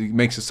it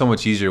makes it so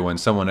much easier when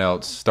someone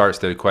else starts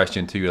to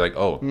question too. You're like,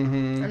 oh,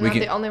 I'm not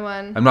the only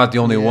one. I'm not the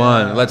only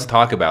one. Let's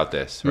talk about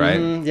this, right?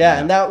 Yeah,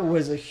 and that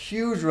was a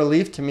huge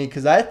relief to me,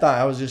 because I thought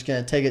I was just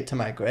going to take it to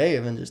my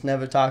grave and just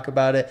never talk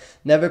about it,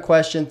 never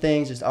question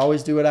things, just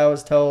always do what I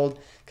was told,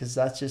 because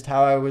that's just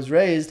how I was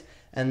raised.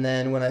 And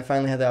then when I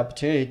finally had the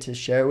opportunity to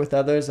share it with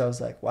others, I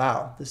was like,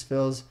 wow, this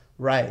feels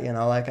right. You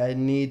know, like I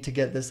need to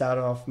get this out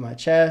of my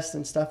chest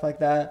and stuff like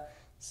that.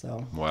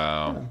 So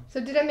wow. Yeah.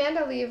 So did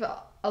Amanda leave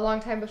a long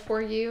time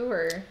before you,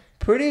 or?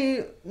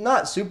 Pretty,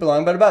 not super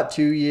long, but about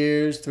 2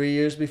 years, 3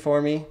 years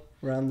before me,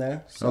 around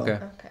there. So. Okay.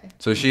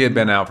 So she had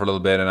been out for a little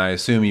bit, and I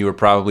assume you were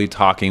probably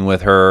talking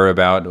with her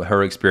about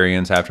her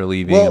experience after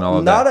leaving and all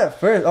of that. Not at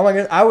first. Oh my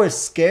goodness, I was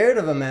scared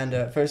of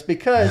Amanda at first,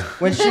 because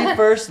when she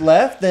first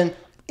left, then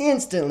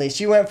instantly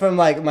she went from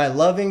like my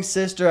loving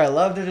sister, I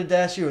loved her to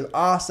death, she was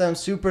awesome,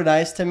 super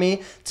nice to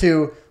me,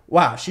 to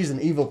wow, she's an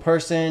evil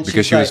person.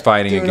 Because she was like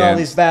fighting doing against all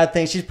these bad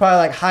things. She's probably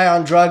like high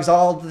on drugs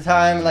all the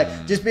time,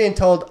 like just being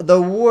told the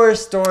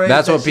worst stories.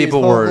 That's what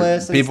people were.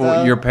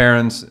 Stuff. Your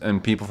parents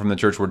and people from the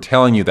church were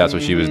telling you that's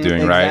what she was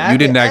doing, right? Exactly. You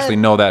didn't actually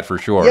know that for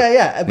sure.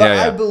 Yeah, but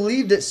I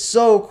believed it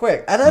so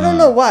quick, and I don't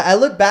know why. I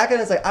look back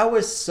and it's like I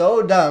was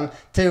so dumb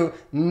to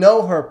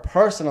know her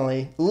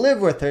personally,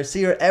 live with her,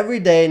 see her every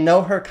day,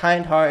 know her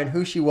kind heart and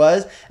who she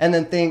was, and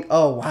then think,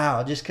 oh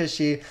wow, just because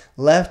she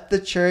left the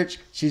church,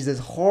 she's this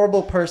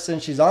horrible person,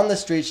 she's on the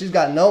street, she's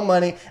got no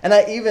money. And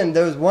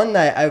there was one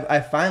night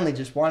I finally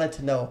just wanted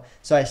to know,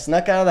 so I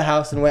snuck out of the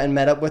house and went and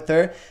met up with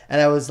her,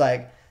 and I was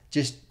like,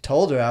 just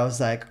told her, I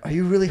was like, are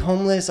you really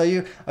homeless? Are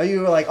you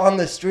like on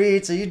the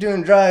streets? Are you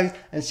doing drugs?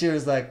 And she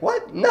was like,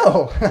 what?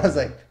 No. I was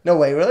like, no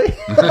way, really?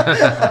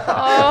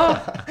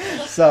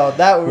 So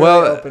that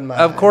really opened my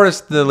eyes. Of course,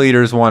 the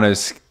leaders want to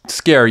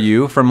scare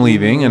you from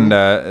leaving, and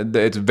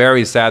it's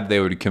very sad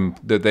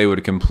that they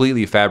would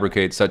completely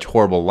fabricate such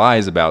horrible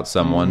lies about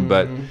someone.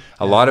 But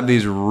a lot of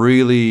these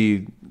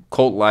really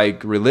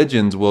cult-like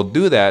religions will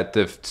do that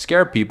to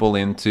scare people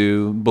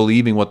into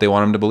believing what they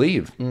want them to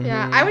believe.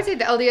 Yeah, I would say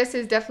the LDS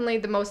is definitely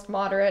the most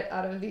moderate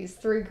out of these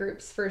 3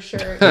 groups for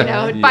sure. You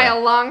know, by a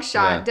long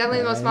shot, definitely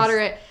the most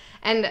moderate.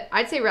 And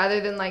I'd say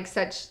rather than like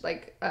such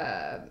like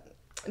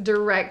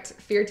direct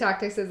fear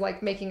tactics as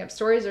like making up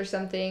stories or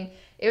something,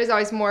 it was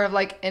always more of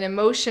like an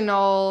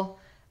emotional,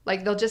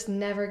 like they'll just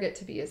never get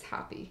to be as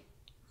happy.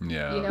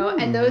 Yeah. You know,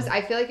 and those,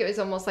 I feel like it was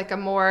almost like a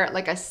more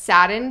like a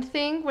saddened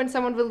thing when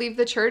someone would leave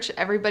the church.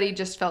 Everybody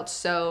just felt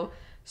so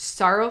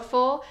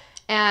sorrowful.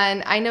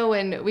 And I know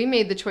when we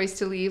made the choice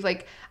to leave,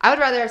 like I would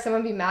rather have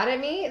someone be mad at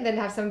me than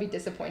have someone be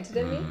disappointed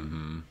in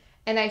me.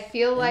 And I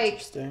feel like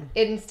Interesting.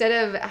 instead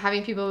of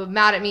having people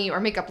mad at me or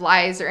make up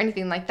lies or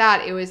anything like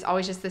that, it was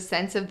always just the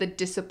sense of the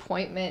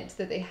disappointment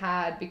that they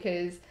had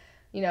because,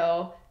 you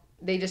know,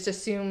 they just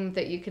assume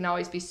that you can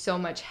always be so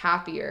much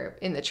happier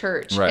in the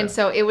church. Right. And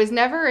so it was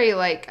never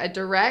a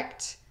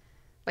direct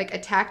like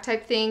attack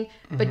type thing,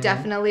 but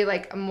definitely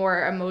like a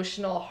more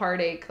emotional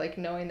heartache, like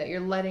knowing that you're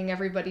letting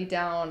everybody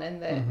down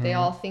and that they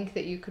all think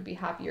that you could be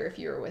happier if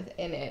you were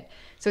within it.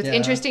 So it's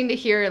interesting to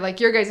hear like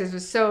your guys'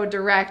 was so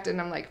direct,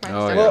 and I'm like, mine's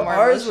a well, more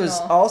ours emotional.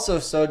 was also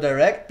so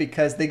direct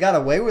because they got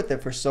away with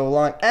it for so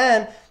long,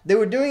 and they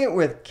were doing it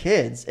with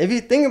kids. If you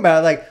think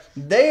about it, like,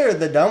 they are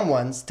the dumb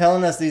ones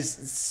telling us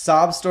these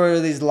sob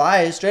stories, these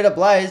lies, straight up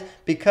lies,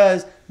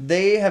 because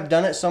they have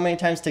done it so many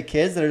times to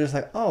kids that are just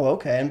like, oh,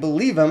 okay, and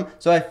believe them.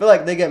 So I feel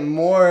like they get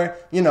more,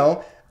 you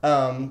know,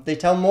 they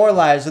tell more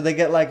lies, or they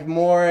get like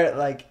more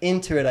like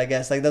into it, I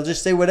guess. Like, they'll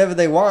just say whatever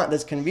they want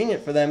that's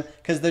convenient for them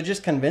because they're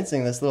just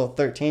convincing this little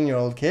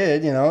 13-year-old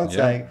kid, you know. It's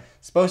like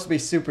supposed to be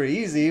super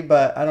easy,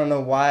 but I don't know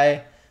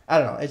why. I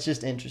don't know. It's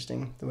just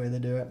interesting the way they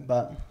do it,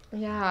 but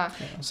yeah.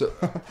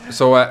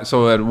 So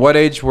at what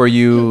age were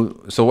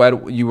you?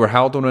 You were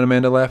how old when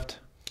Amanda left?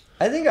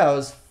 I think I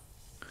was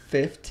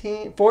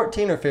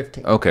 14 or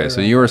 15. Okay, so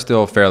you were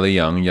still fairly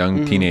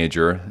young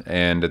teenager,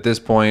 and at this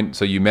point,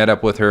 so you met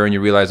up with her and you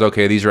realized,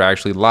 okay, these are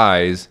actually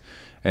lies,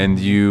 and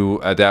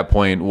you at that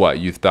point, what,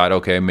 you thought,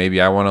 okay,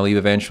 maybe I want to leave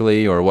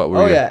eventually, or what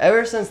were you? Yeah,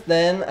 ever since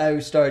then I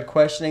started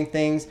questioning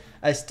things.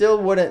 I still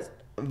wouldn't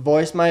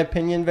voice my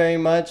opinion very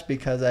much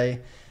because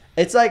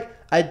it's like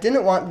I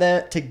didn't want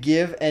them to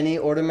give any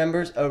order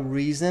members a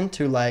reason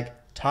to like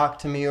talk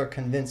to me or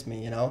convince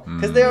me, you know,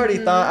 because they already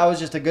thought I was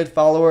just a good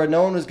follower.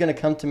 No one was going to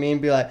come to me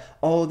and be like,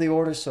 oh, the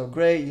order's so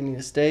great, you need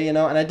to stay, you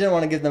know, and I didn't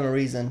want to give them a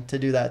reason to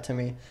do that to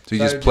me. So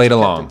you just played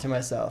along. Kept it to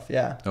myself,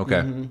 yeah.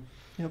 Okay.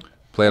 Yep.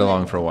 Played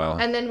along for a while.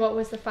 And then what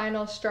was the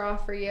final straw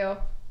for you?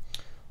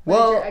 Well,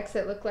 What did your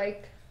exit look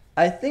like?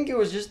 I think it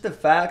was just the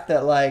fact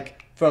that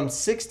like from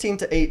 16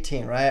 to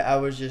 18, right, I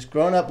was just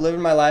growing up, living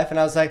my life, and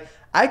I was like,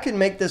 I could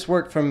make this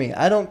work for me.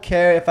 I don't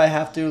care if I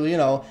have to, you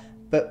know,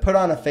 but put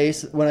on a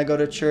face when I go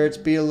to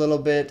church, be a little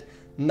bit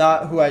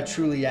not who I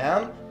truly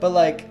am, but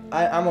like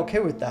I'm okay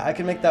with that. I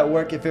can make that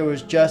work if it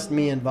was just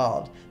me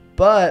involved.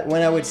 But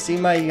when I would see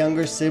my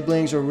younger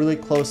siblings or really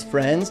close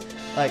friends,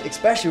 like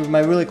especially with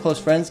my really close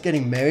friends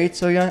getting married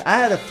so young, I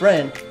had a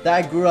friend that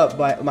I grew up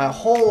by my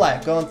whole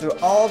life going through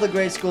all the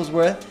grade schools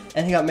with,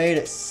 and he got married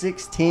at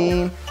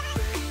 16,